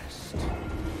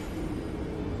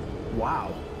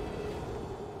 Wow.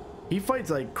 He fights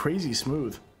like crazy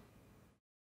smooth.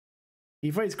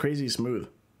 He fights crazy smooth.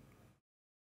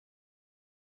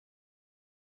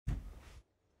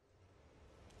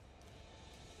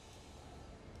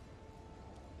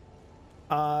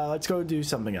 Let's go do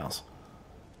something else.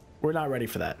 We're not ready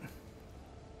for that.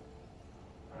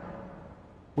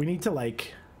 We need to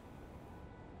like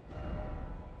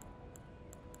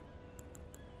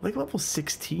level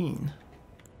 16.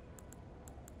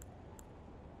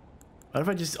 What if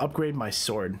I just upgrade my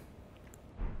sword?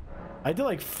 I had to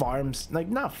like farm, like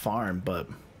not farm, but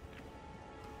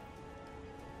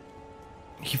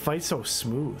He fights so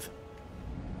smooth.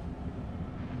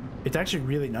 It's actually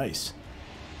really nice.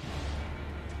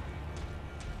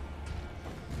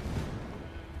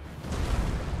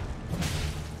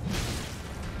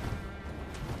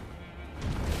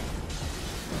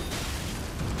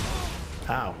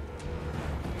 Ow.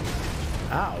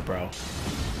 Ow, bro.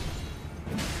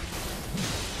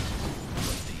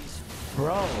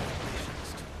 Bro.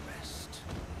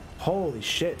 Holy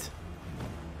shit.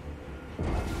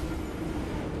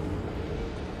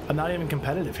 I'm not even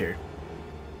competitive here.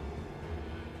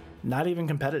 Not even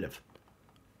competitive.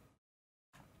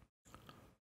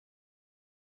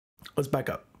 Let's back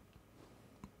up.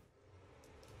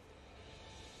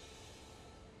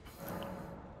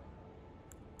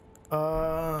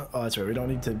 Oh, that's right. We don't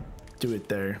need to do it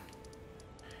there.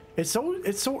 It's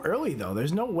so early though.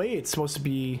 There's no way it's supposed to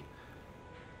be.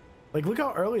 Like, look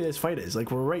how early this fight is.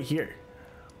 Like, we're right here.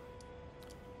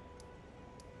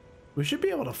 We should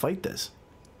be able to fight this.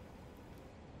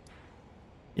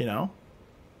 You know?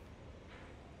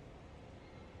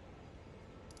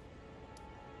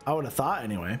 I would have thought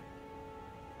anyway.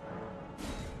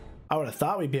 I would have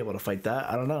thought we'd be able to fight that.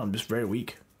 I don't know. I'm just very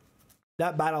weak.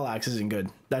 That battle axe isn't good.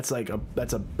 That's like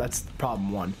that's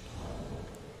problem one.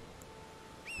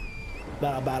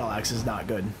 That battle axe is not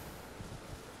good.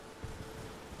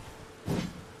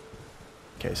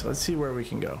 Okay, so let's see where we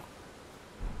can go.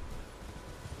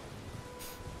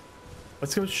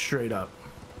 Let's go straight up.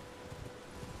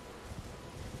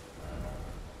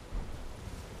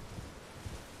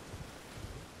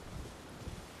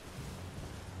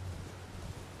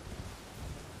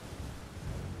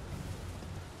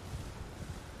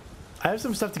 I have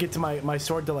some stuff to get to my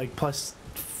sword to like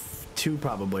 +2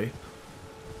 probably.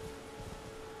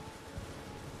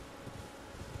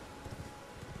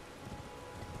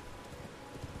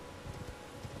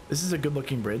 This is a good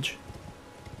looking bridge.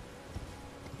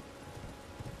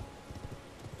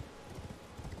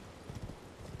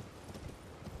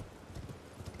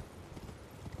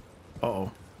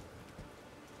 Uh-oh.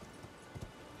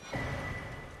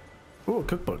 Ooh, a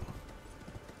cookbook.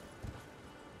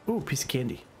 Ooh, piece of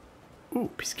candy. Ooh,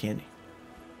 piece of candy.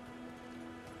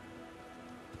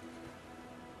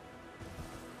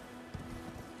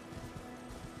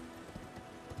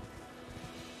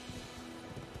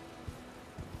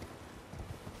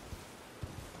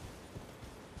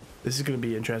 This is going to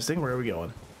be interesting. Where are we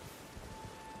going?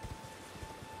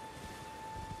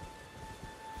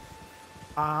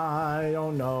 I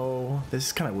don't know. This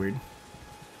is kind of weird.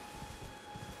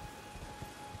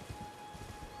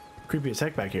 Creepy as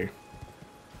heck back here.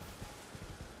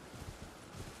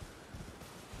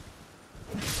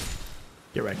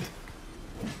 Get wrecked.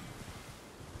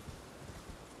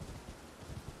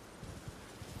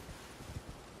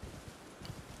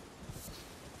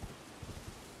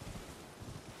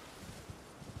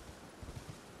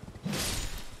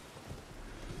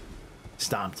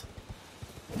 Stomped.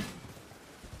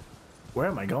 Where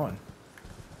am I going?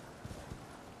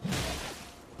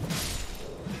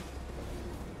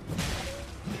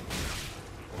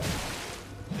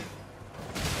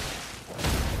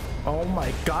 Oh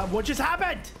my god, what just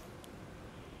happened?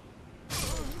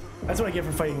 That's what I get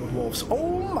for fighting with wolves.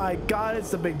 Oh my god,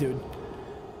 it's the big dude.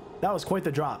 That was quite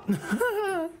the drop.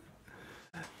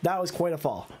 That was quite a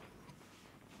fall.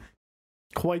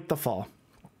 Quite the fall.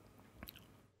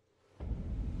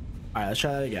 Alright, let's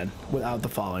try that again without the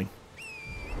falling.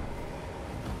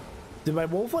 Did my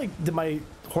wolf did my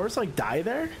horse die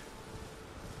there?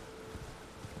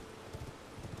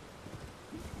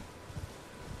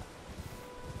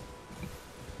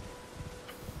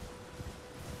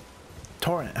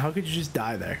 Torrent, how could you just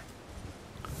die there?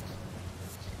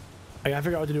 I gotta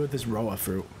figure out what to do with this Roa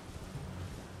fruit.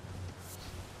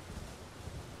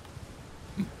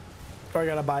 Or I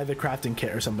gotta buy the crafting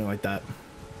kit or something like that.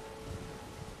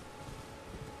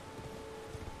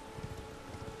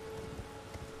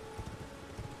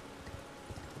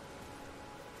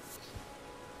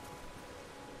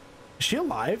 Is she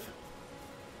alive?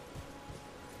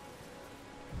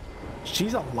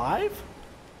 She's alive?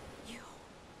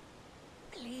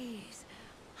 Please,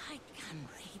 I can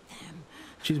read them.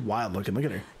 She's wild looking. Look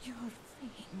at her. Your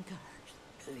fingers,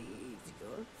 please,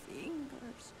 your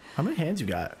fingers. How many hands you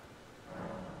got?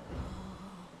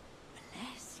 Oh,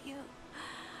 bless you.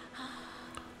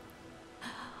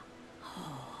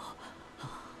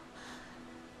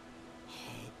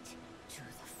 Head to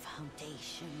the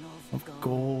foundation of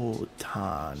Gold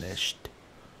tarnished.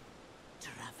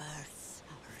 Traverse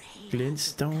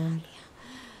Glintstone.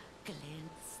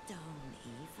 Glintstone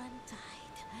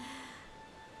eventide,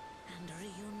 and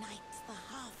reunite the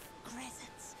half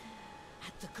crescents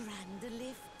at the grand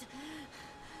lift.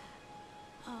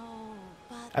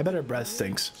 I bet her breath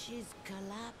stinks. Bridge is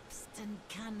collapsed and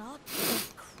cannot be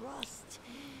crossed.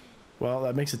 Well,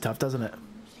 that makes it tough, doesn't it?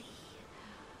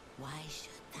 Why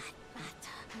should that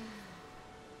matter?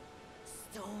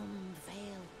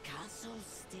 Stormvale Castle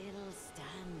still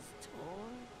stands tall.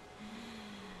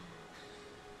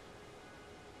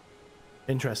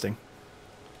 Interesting.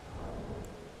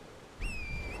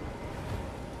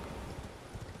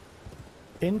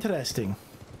 Interesting.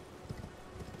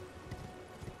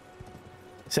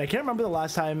 See, I can't remember the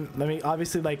last time. I mean,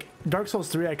 obviously, like Dark Souls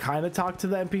 3, I kind of talked to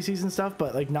the NPCs and stuff,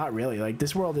 but like not really. Like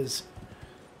this world is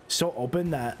so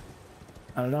open that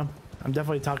I don't know. I'm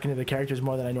definitely talking to the characters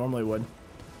more than I normally would.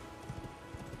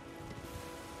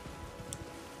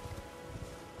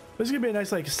 This is gonna be a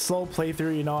nice like slow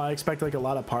playthrough. You know, I expect like a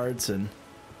lot of parts and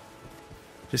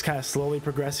just kind of slowly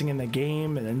progressing in the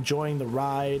game and enjoying the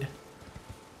ride.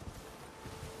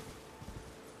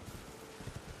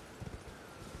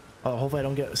 Oh, hopefully I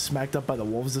don't get smacked up by the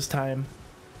wolves this time.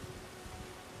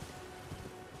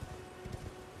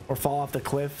 Or fall off the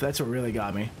cliff. That's what really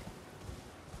got me.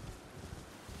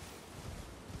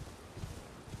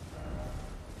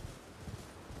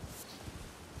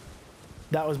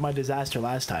 That was my disaster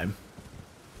last time.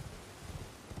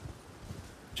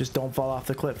 Just don't fall off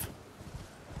the cliff.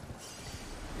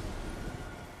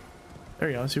 There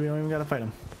you go. See, we don't even gotta fight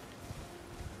him.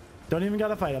 Don't even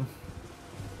gotta fight him.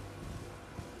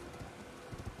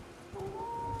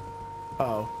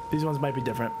 Uh-oh, these ones might be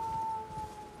different.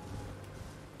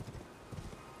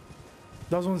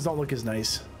 Those ones don't look as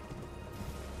nice.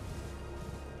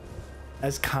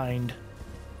 As kind.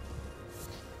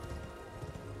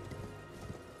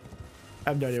 I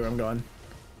have no idea where I'm going.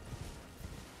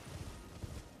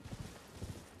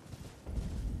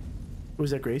 Was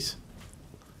that Grace?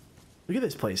 Look at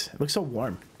this place. It looks so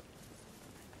warm.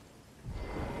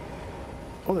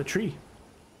 Oh, the tree.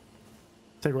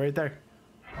 It's like right there.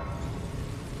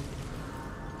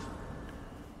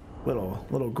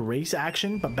 Little Grace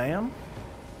action, but bam.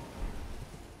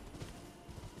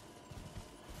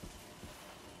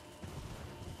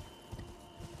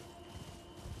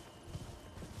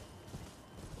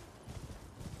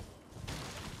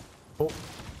 Oh.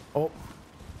 Oh.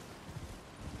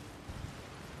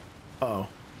 Uh-oh.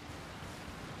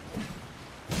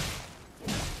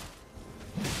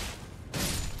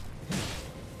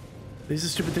 These are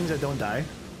stupid things that don't die.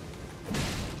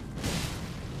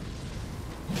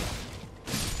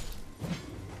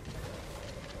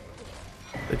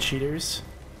 The cheaters.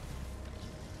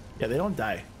 Yeah, they don't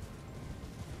die.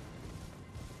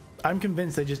 I'm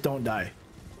convinced they just don't die.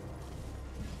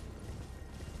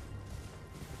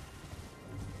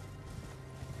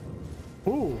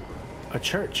 Ooh, a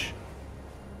church.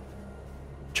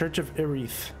 Church of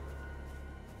Erith.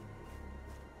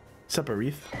 What's up,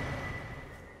 Erith?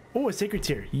 Oh, a sacred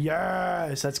tear.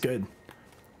 Yes, that's good.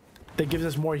 That gives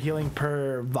us more healing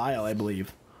per vial, I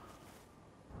believe.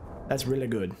 That's really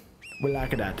good. We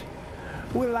like that.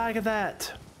 We like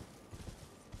that.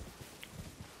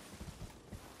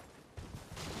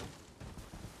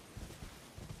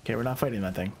 Okay, we're not fighting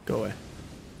that thing. Go away.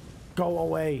 Go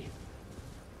away.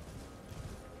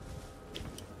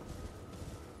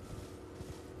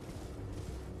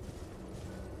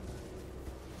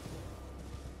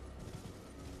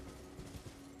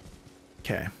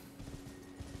 Okay.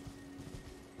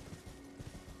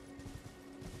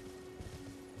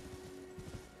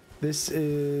 This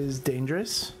is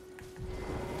dangerous.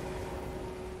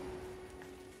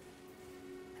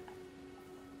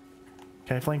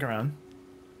 Can I flank around?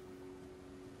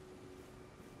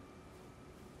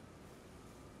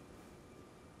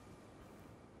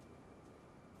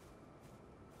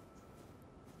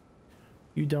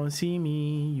 You don't see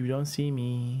me. You don't see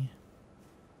me.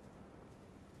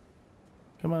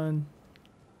 Come on.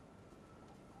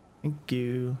 Thank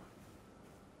you.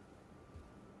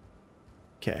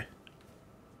 Okay.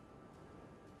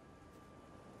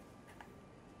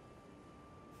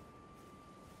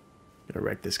 Gonna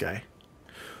wreck this guy.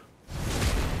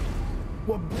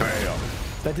 What? Bam!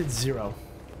 That did 0.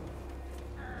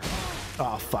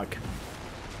 Oh, fuck.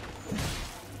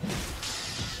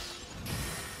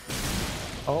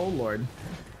 Oh, Lord.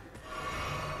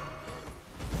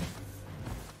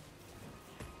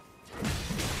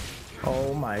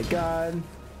 Oh my god.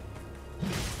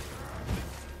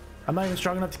 I'm not even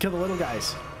strong enough to kill the little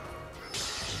guys.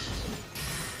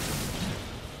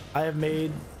 I have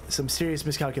made some serious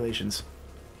miscalculations.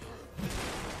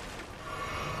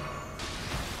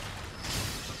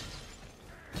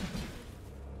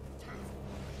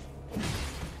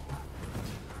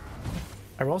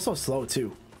 I roll so slow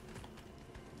too.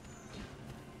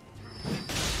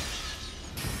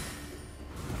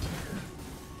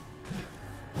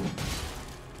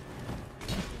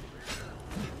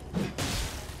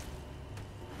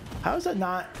 How is that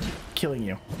not killing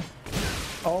you?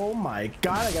 Oh my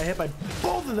god, I got hit by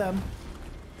both of them.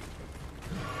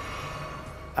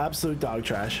 Absolute dog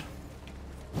trash.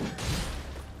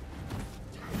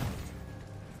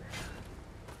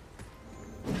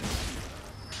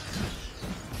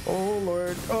 Oh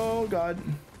lord, oh god.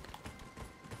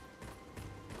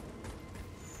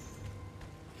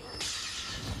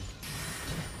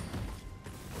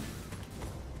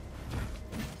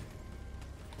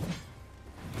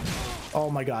 Oh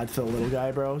my god, for the little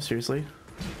guy, bro, seriously.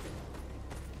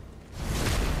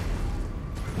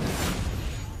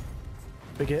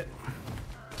 Big hit.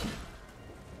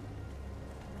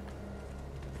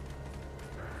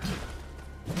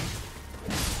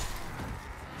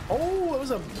 Oh,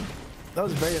 that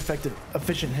was a very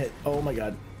efficient hit. Oh my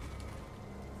god.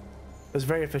 It was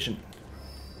very efficient.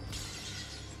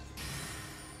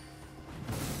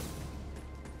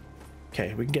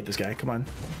 Okay, we can get this guy. Come on.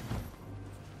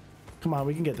 Come on,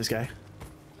 we can get this guy.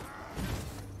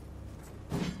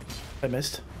 I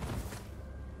missed.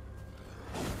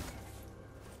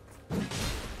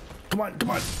 Come on, come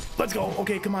on. Let's go.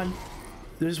 Okay, come on.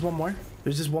 There's one more.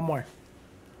 There's just one more.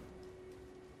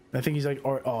 I think he's like,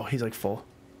 or oh, he's like full.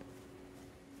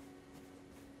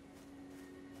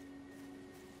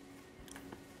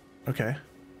 Okay.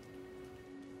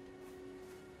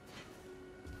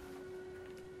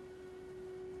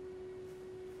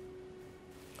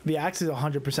 The axe is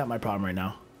 100% my problem right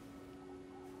now.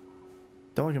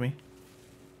 Don't look at me.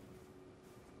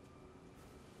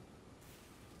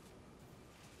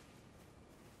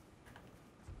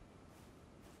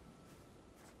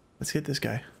 Let's get this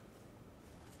guy.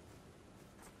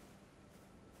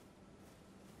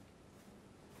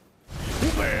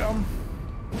 Bam!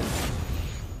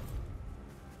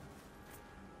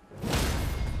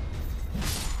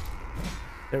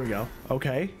 There we go.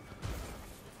 Okay.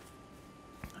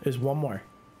 There's one more.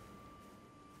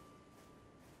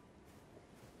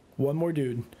 One more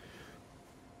dude.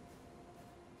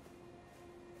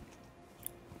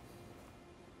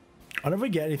 I don't know if we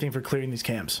get anything for clearing these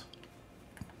camps.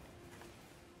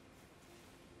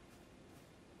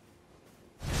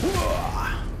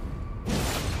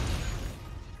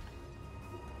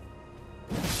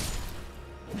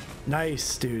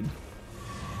 Nice, dude.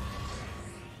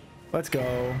 Let's go.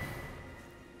 I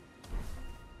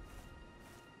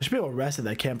should be able to rest at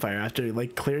that campfire after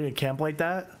like clearing a camp like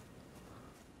that.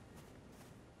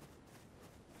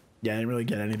 Yeah, I didn't really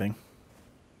get anything.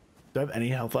 Do I have any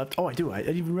health left? Oh, I do. I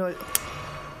didn't even realize.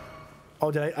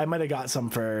 Oh, did I might have got some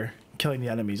for killing the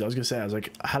enemies. I was gonna say, I was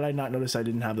like, how did I not notice I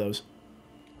didn't have those?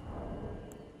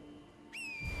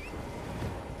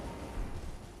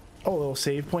 Oh, a little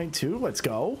save point too. Let's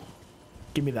go.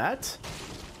 Give me that.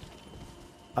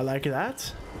 I like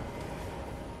that.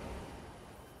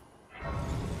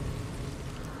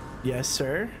 Yes,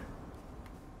 sir.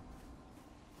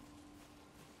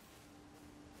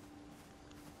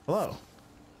 Hello.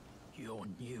 You're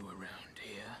new around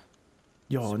here.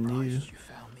 You're new. You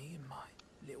found me in my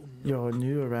little nook. You're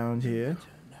new around here.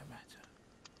 No matter.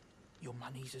 Your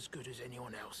money's as good as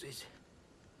anyone else's.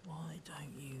 Why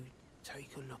don't you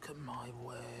take a look at my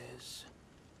wares?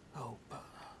 Oh, but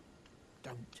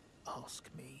don't ask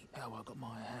me how I got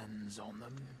my hands on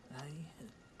them, eh?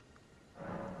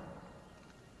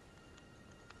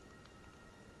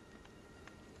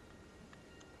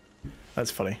 That's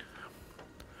funny.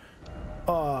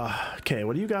 Okay,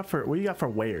 what do you got for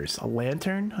wares? A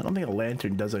lantern? I don't think a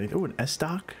lantern does anything. Oh, an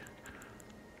S-stock?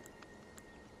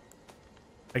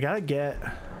 I gotta get...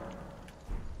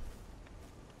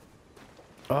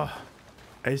 Oh,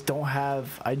 I just don't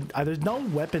have... there's no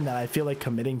weapon that I feel like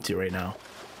committing to right now.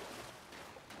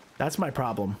 That's my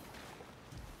problem.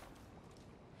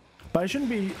 But I shouldn't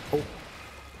be... Oh.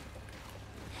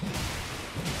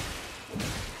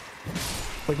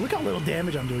 Like, look how little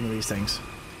damage I'm doing to these things.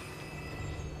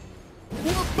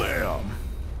 Bam!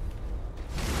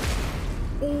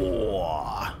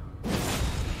 Oh!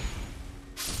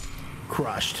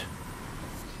 Crushed.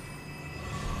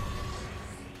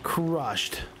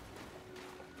 Crushed.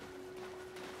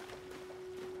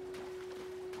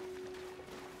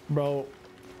 Bro,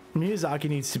 Miyazaki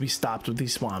needs to be stopped with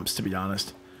these swamps, to be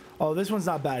honest. Oh, this one's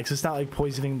not bad because it's not like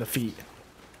poisoning the feet.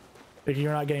 Like,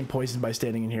 you're not getting poisoned by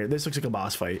standing in here. This looks like a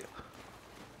boss fight.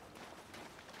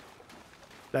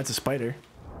 That's a spider.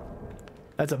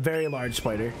 That's a very large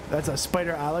spider. That's a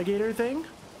spider alligator thing.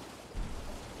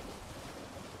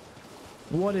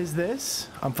 What is this?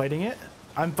 I'm fighting it.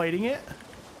 I'm fighting it.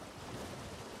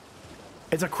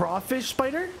 It's a crawfish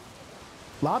spider?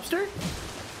 Lobster?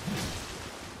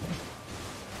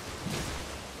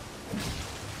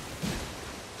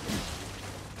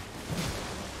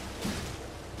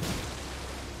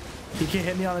 can't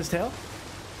hit me on his tail?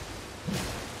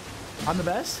 I'm the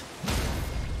best?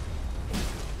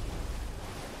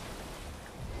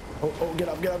 Oh, get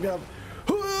up, get up, get up.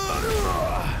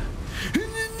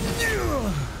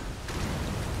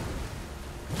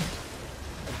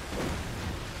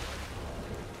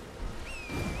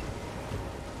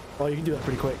 Oh, you can do that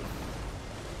pretty quick.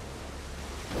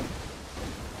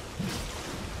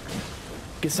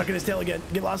 Get stuck in his tail again.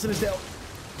 Get lost in his tail.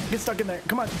 Get stuck in there.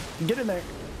 Come on. Get in there.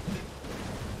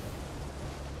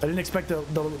 I didn't expect the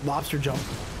lobster jump.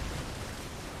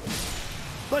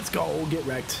 Let's go. Get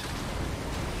wrecked.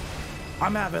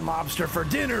 I'm having lobster for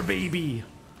dinner, baby.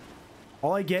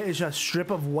 All I get is a strip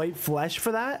of white flesh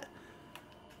for that.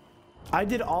 I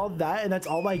did all that and that's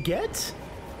all I get?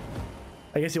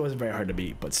 I guess it wasn't very hard to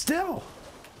beat, but still.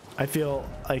 I feel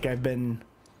like I've been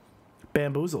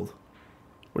bamboozled.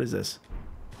 What is this?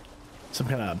 Some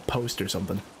kind of post or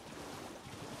something.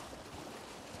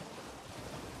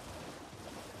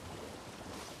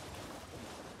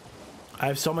 I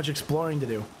have so much exploring to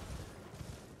do.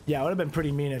 Yeah, it would have been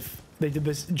pretty mean if they did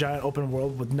this giant open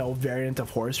world with no variant of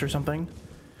horse or something.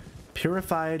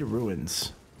 Purified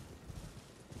ruins.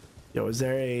 Yo, is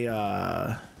there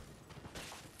a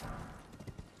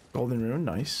golden rune?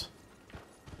 Nice.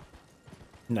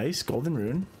 Nice golden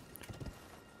rune.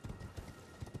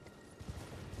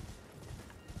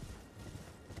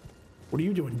 What are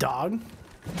you doing, dog?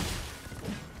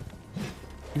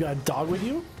 You got a dog with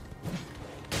you?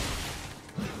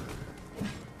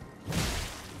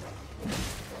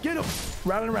 Get him!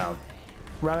 Round and round.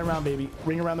 Round and round, baby.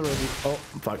 Ring around the rosy. Oh,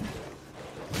 fuck.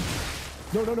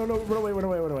 No, no, no, no. Run away, run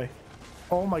away, run away.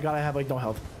 Oh my god, I have like no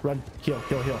health. Run. Heal,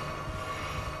 heal, heal.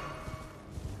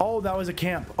 Oh, that was a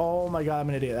camp. Oh my god, I'm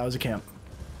an idiot. That was a camp.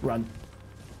 Run.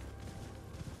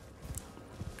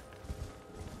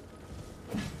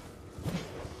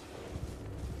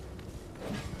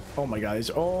 Oh my god.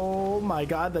 Oh my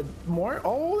god. The more.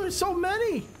 Oh, there's so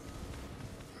many.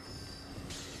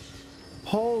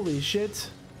 Holy shit.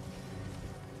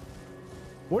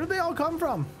 Where did they all come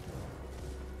from?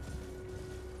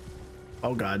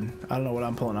 Oh god. I don't know what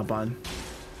I'm pulling up on.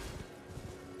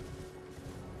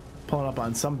 Pulling up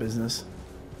on some business.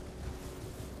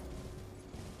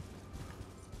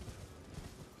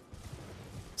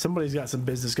 Somebody's got some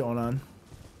business going on.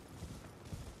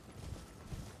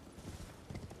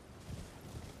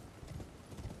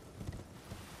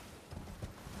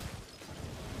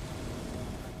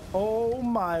 Oh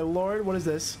my lord, what is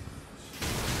this?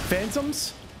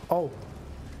 Phantoms? Oh,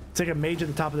 it's like a mage at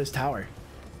the top of this tower.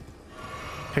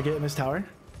 Can I get in this tower?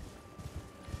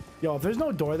 Yo, if there's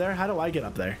no door there, how do I get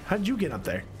up there? How did you get up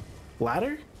there?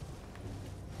 Ladder?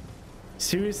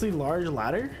 Seriously large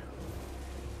ladder?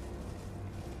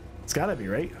 It's gotta be,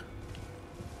 right?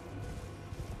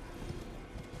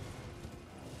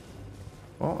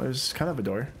 Well, there's kind of a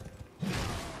door.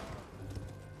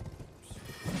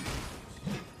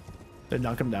 They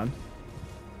knock him down.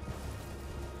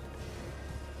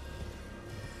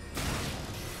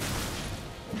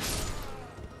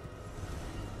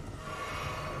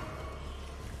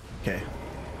 Okay.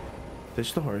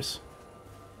 Ditch the horse.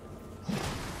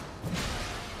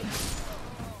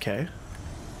 Okay.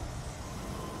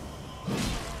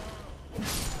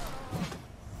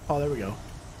 Oh, there we go.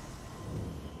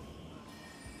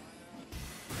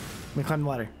 Let me climb the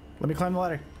ladder. Let me climb the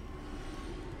ladder.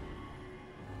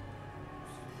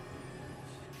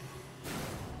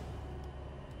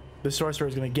 The sorcerer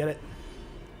is gonna get it.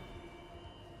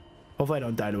 Hopefully I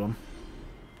don't die to him.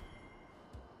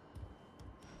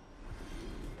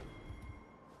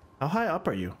 How high up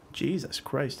are you? Jesus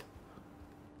Christ.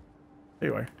 There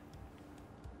you are.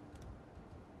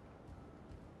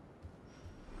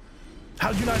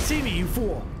 How'd you not see me, you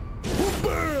fool?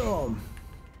 Boom!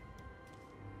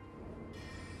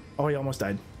 Oh, he almost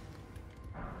died.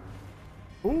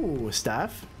 Ooh,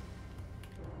 staff.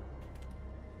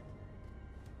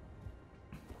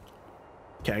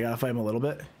 Okay, I gotta fight him a little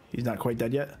bit. He's not quite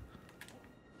dead yet.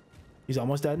 He's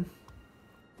almost dead.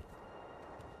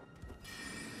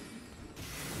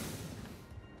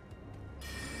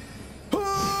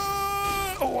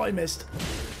 Oh, I missed.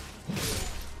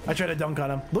 I tried to dunk on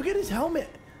him. Look at his helmet.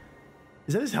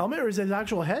 Is that his helmet or is that his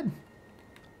actual head?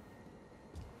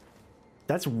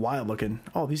 That's wild looking.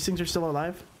 Oh, these things are still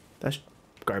alive? That's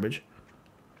garbage.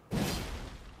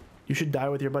 You should die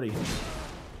with your buddy.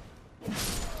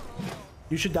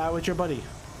 You should die with your buddy.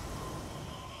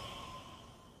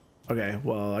 Okay,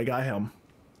 well, I got him.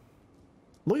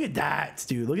 Look at that,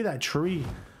 dude. Look at that tree.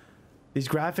 These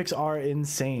graphics are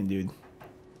insane, dude.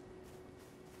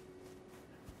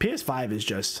 PS5 is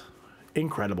just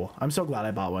incredible. I'm so glad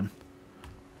I bought one.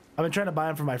 I've been trying to buy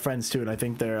them for my friends too, and I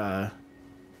think they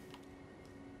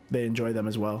enjoy them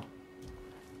as well.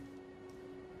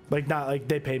 Like, not like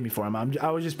they paid me for them. I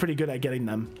was just pretty good at getting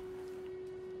them.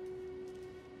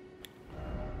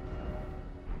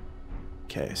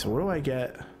 Okay, so what do I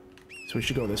get? So we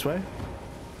should go this way.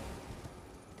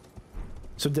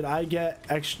 So did I get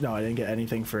extra? No, I didn't get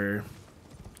anything for...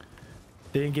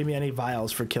 They didn't give me any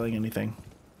vials for killing anything.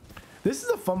 This is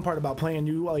the fun part about playing a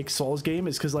new, like, Souls game,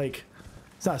 is because, like...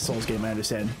 It's not a Souls game, I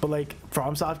understand. But, like,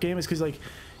 FromSoft game is because, like,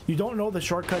 you don't know the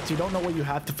shortcuts. You don't know what you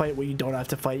have to fight, what you don't have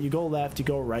to fight. You go left, you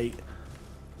go right.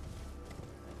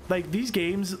 Like, these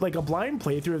games, like, a blind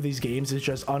playthrough of these games is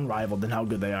just unrivaled in how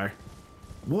good they are.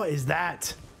 What is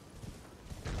that?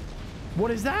 What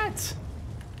is that? Is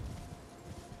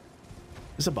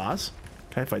this a boss?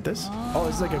 Can I fight this? Oh,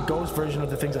 it's like a ghost version of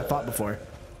the things I fought before.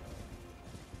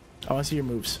 I want to see your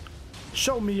moves.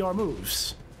 Show me your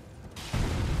moves.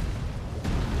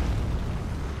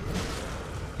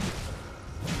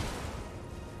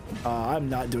 I'm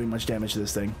not doing much damage to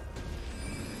this thing.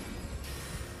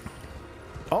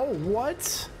 Oh,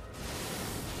 what?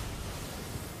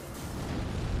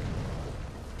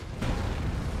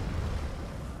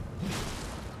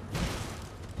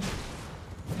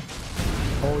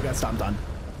 Oh, we got stomped on.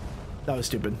 That was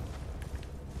stupid.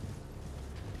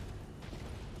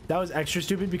 That was extra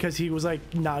stupid because he was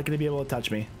like not gonna be able to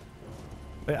touch me.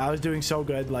 Like, I was doing so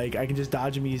good, like I can just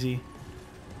dodge him easy.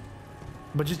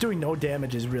 But just doing no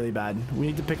damage is really bad. We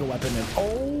need to pick a weapon and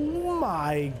oh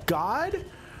my god!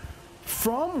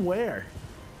 From where?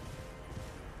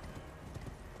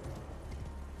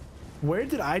 Where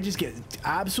did I just get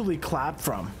absolutely clapped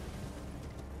from?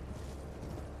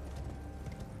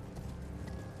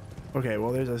 Okay,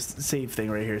 well, there's a save thing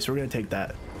right here, so we're gonna take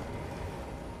that.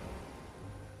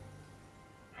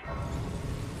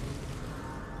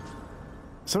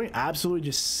 Somebody absolutely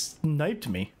just sniped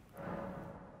me.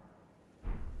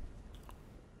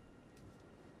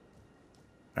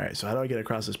 Alright, so how do I get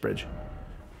across this bridge?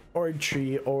 Ord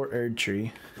tree or Erd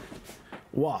tree.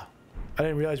 Wah. I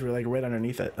didn't realize we were like right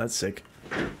underneath it. That's sick.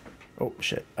 Oh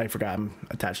shit, I forgot I'm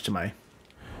attached to my...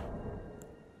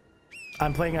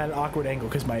 I'm playing at an awkward angle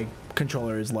because my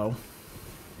controller is low.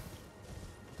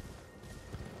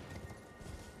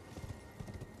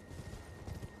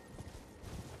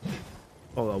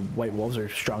 Oh, the white wolves are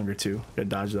stronger too. Gotta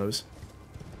dodge those.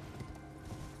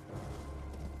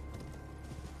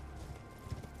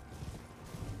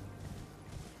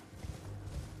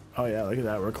 Oh yeah, look at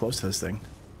that. We're close to this thing.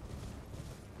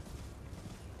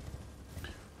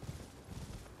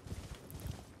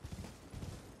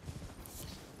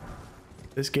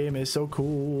 This game is so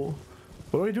cool.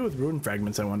 What do I do with rune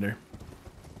fragments, I wonder?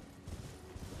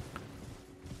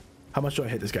 How much do I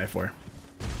hit this guy for?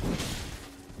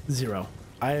 0.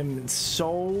 I am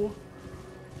so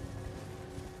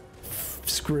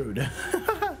screwed.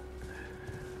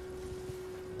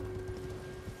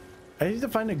 I need to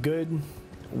find a good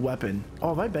weapon. Oh,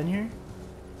 have I been here?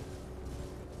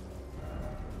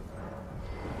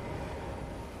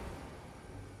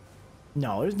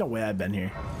 No, there's no way I've been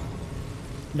here.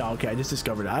 No, okay, I just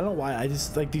discovered it. I don't know why. I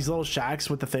just, like, these little shacks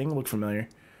with the thing look familiar.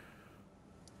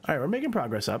 All right, we're making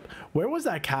progress up. Where was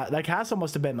that cat? That castle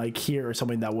must have been, like, here or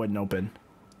something that wouldn't open.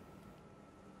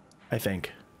 I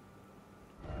think.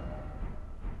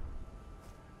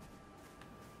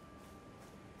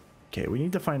 Okay, we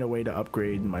need to find a way to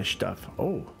upgrade my stuff.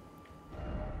 Oh.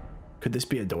 Could this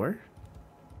be a door?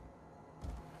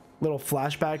 Little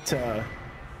flashback to...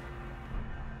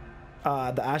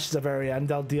 the Ashes of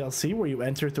Ariandel DLC where you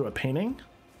enter through a painting.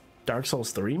 Dark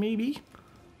Souls 3 maybe?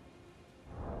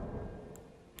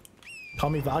 Call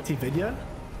me Vati Vidya?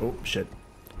 Oh shit.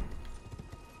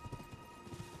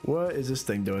 What is this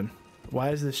thing doing? Why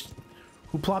is this...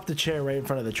 Who plopped a chair right in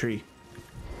front of the tree?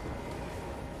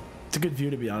 It's a good view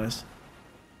to be honest.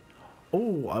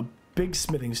 Oh, a big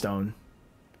smithing stone.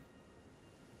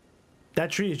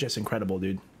 That tree is just incredible,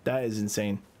 dude. That is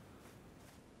insane.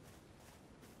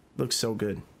 Looks so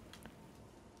good.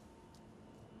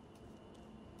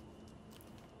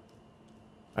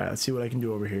 Alright, let's see what I can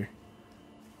do over here.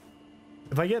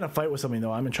 If I get in a fight with something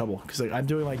though, I'm in trouble. Because like I'm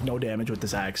doing like no damage with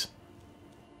this axe.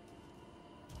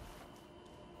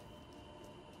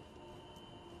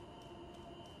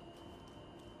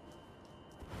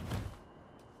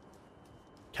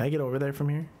 Can I get over there from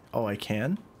here? Oh, I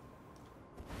can?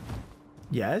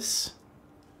 Yes?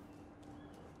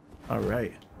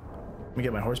 Alright. Let me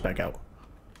get my horse back out.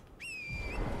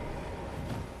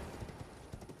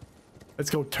 Let's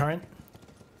go turret.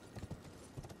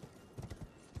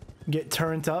 Get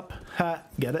turret up. Ha,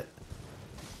 get it.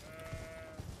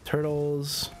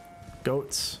 Turtles.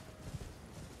 Goats.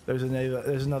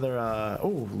 There's another,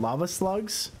 oh, lava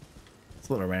slugs. It's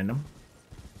a little random.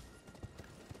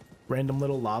 Random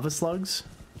little lava slugs.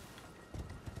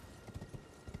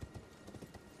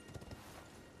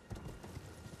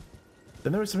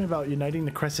 Then there was something about uniting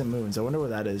the crescent moons. I wonder what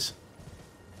that is.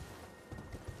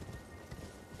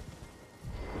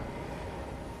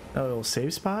 Oh, a little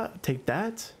save spot. Take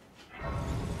that.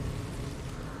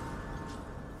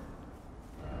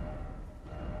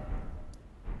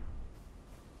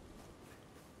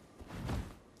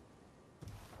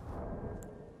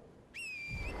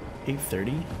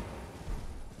 $8:30.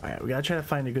 All right, we gotta try to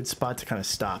find a good spot to kind of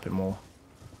stop, and we'll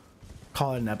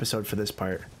call it an episode for this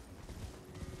part.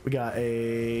 We got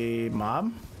a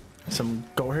mob, some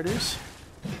goat herders.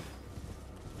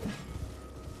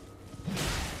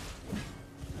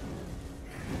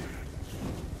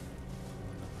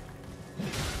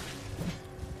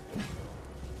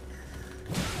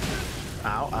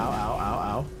 Ow, ow, ow, ow,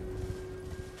 ow.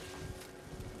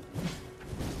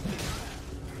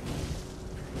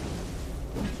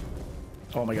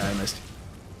 Oh my god, I missed.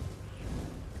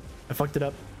 I fucked it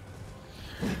up.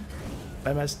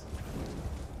 I missed.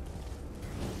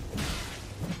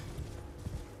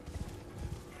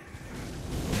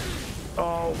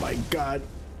 Oh my god.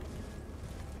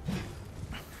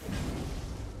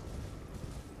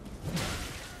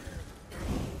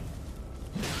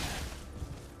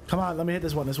 Come on, let me hit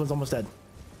this one. This one's almost dead.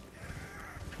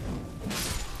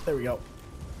 There we go.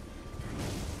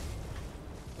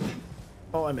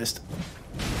 Oh, I missed.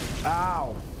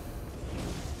 Ow.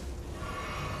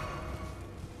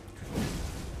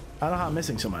 I don't know how I'm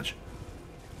missing so much.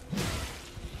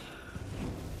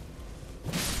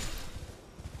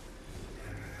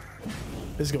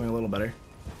 This is going a little better.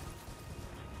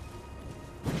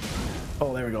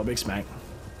 Oh, there we go. Big smack.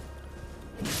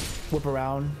 Whip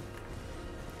around.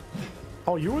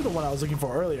 Oh, you were the one I was looking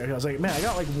for earlier. I was like, man, I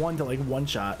got like one to like one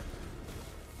shot.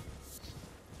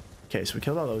 Okay, so we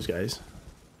killed all those guys.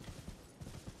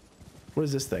 What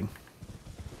is this thing?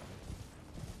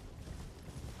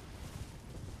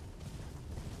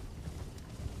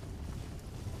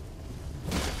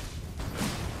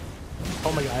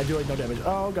 Oh my god, I do like no damage.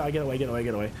 Oh god, get away, get away,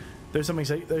 get away. There's something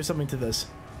to this.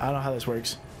 I don't know how this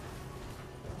works.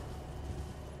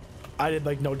 I did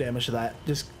like no damage to that.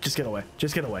 Just get away.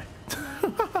 Just get away.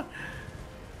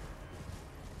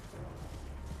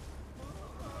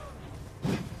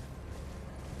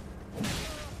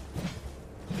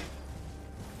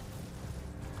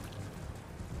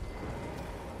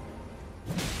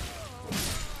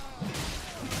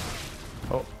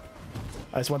 Oh,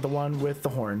 I just want the one with the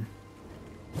horn.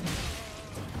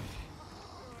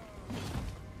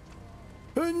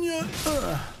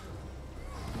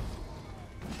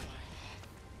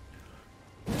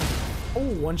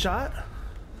 Oh, one shot.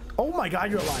 Oh my god,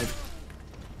 you're alive.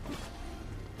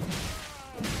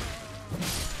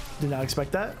 Did not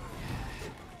expect that.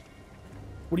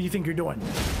 What do you think you're doing?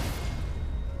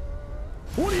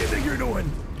 What do you think you're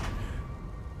doing?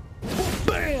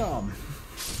 Bam!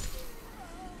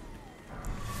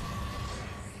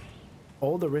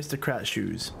 Old aristocrat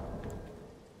shoes.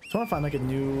 So I want to find like a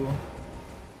new...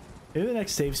 Maybe the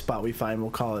next save spot we find,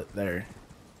 we'll call it there.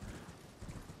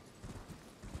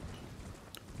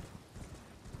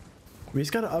 We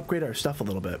just got to upgrade our stuff a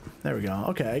little bit. There we go.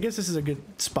 Okay, I guess this is a good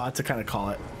spot to kind of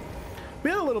call it. We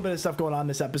had a little bit of stuff going on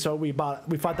this episode. We fought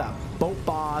that boat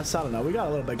boss. I don't know. We got a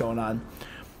little bit going on.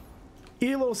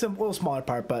 A little simple, little smaller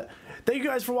part, but thank you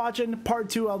guys for watching. Part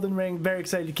 2 Elden Ring. Very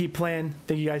excited to keep playing.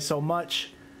 Thank you guys so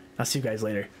much. I'll see you guys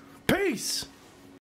later. Peace!